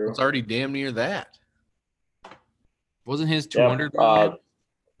 that's true. It's already damn near that. Wasn't his Yeah, 200 million?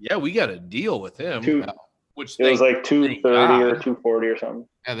 Yeah, we got a deal with him. Two- Which It was they like 230 or God. 240 or something.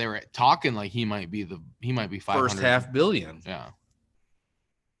 Yeah, they were talking like he might be 500. first half billion. Yeah.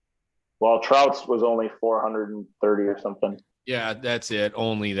 Well, Trout's was only 430 or something. Yeah, that's it.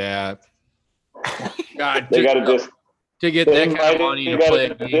 Only that. God, They got to get they that kind might of money to have play a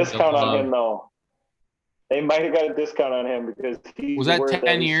got a game. discount on him though. They might have got a discount on him because he Was that worth 10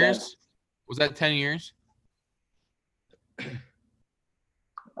 every years? cent. Was that 10 years?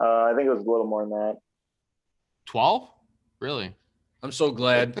 I think it was a little more than that. 12? Really? I'm so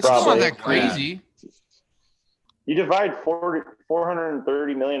glad. That's not Probably. that crazy. You divide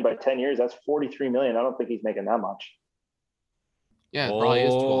 430 million by 10 years, that's 43 million. I don't think he's making that much. Yeah, it probably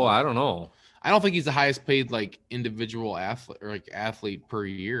is 12. Oh, I don't know. I don't think he's the highest paid like individual athlete or like athlete per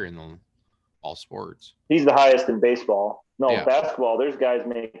year in all sports. He's the highest in baseball. No, Yeah. basketball, there's guys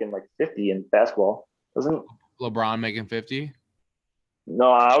making like 50 in basketball. Doesn't LeBron making 50?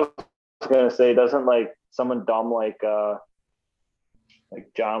 No, I was gonna say, doesn't like someone dumb like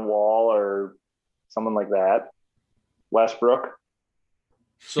John Wall or someone like that, Westbrook.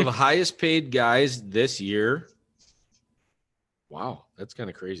 So the highest paid guys this year. Wow, that's kind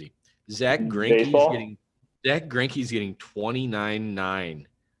of crazy. Zach Baseball? Greinke's getting 29.9.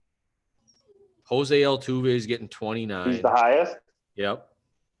 Jose Altuve is getting 29. He's the highest. Yep.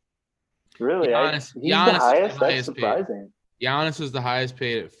 Really? Giannis He's is the the highest? That's highest paid. surprising. Giannis is the highest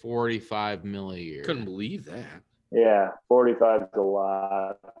paid at 45 mil a year. Couldn't believe that. Yeah, 45 is a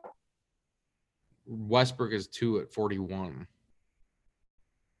lot. Westbrook is 2 at 41.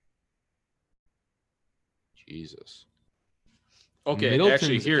 Jesus. Okay, Middleton's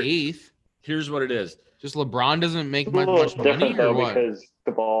actually, here's here's what it is. just LeBron doesn't make It's a much little money different or though what? because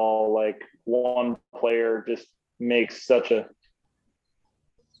the ball, like one player just makes such a.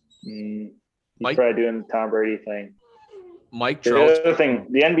 He's Mike- probably doing the Tom Brady thing. Mike The Trout. other thing,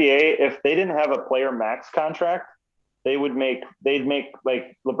 the NBA, if they didn't have a player max contract, they'd make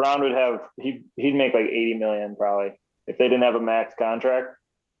like LeBron would have he'd make like 80 million probably if they didn't have a max contract.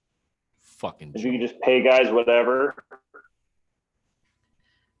 Fucking If you could just pay guys whatever.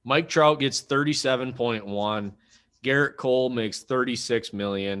 Mike Trout gets 37.1. Garrett Cole makes 36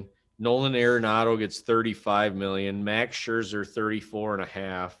 million. Nolan Arenado gets 35 million. Max Scherzer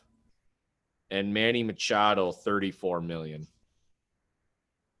 34.5. And Manny Machado 34 million.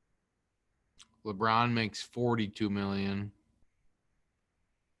 LeBron makes 42 million.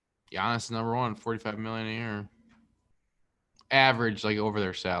 Giannis is number 1, 45 million a year. Average, like over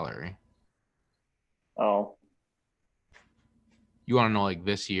their salary. Oh, You want to know like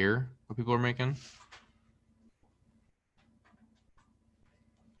this year what people are making?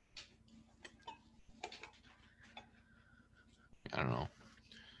 I don't know.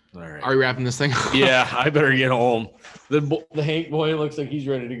 All right. Are we wrapping this thing? Yeah, I better get home. The Hank boy looks like he's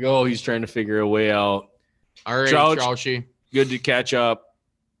ready to go. He's trying to figure a way out. All right, Trout. Trouchy. Good to catch up.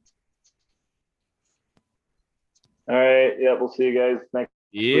 all right. Yeah, we'll see you guys next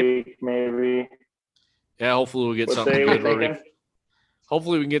Yep. week, maybe. Yeah, hopefully we'll get What something day good. we Where we, thinking?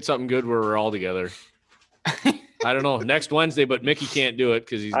 hopefully we can get something good where we're all together. I don't know. Next Wednesday, but Mickey can't do it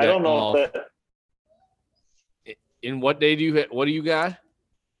because he's got I don't know golf. if that. In what day do you what do you got?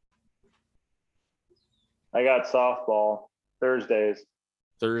 I got softball Thursdays.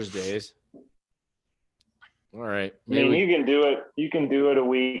 Thursdays. All right. I mean, you can do it. You can do it a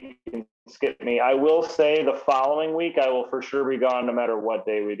week and skip me. I will say the following week I will for sure be gone no matter what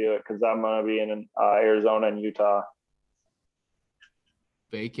day we do it because I'm going to be in Arizona and Utah.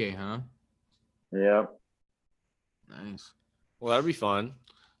 Vacay, huh? Yeah. Nice. Well, that'll be fun.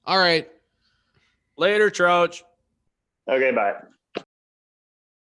 All right. Later, Troach. Okay, bye.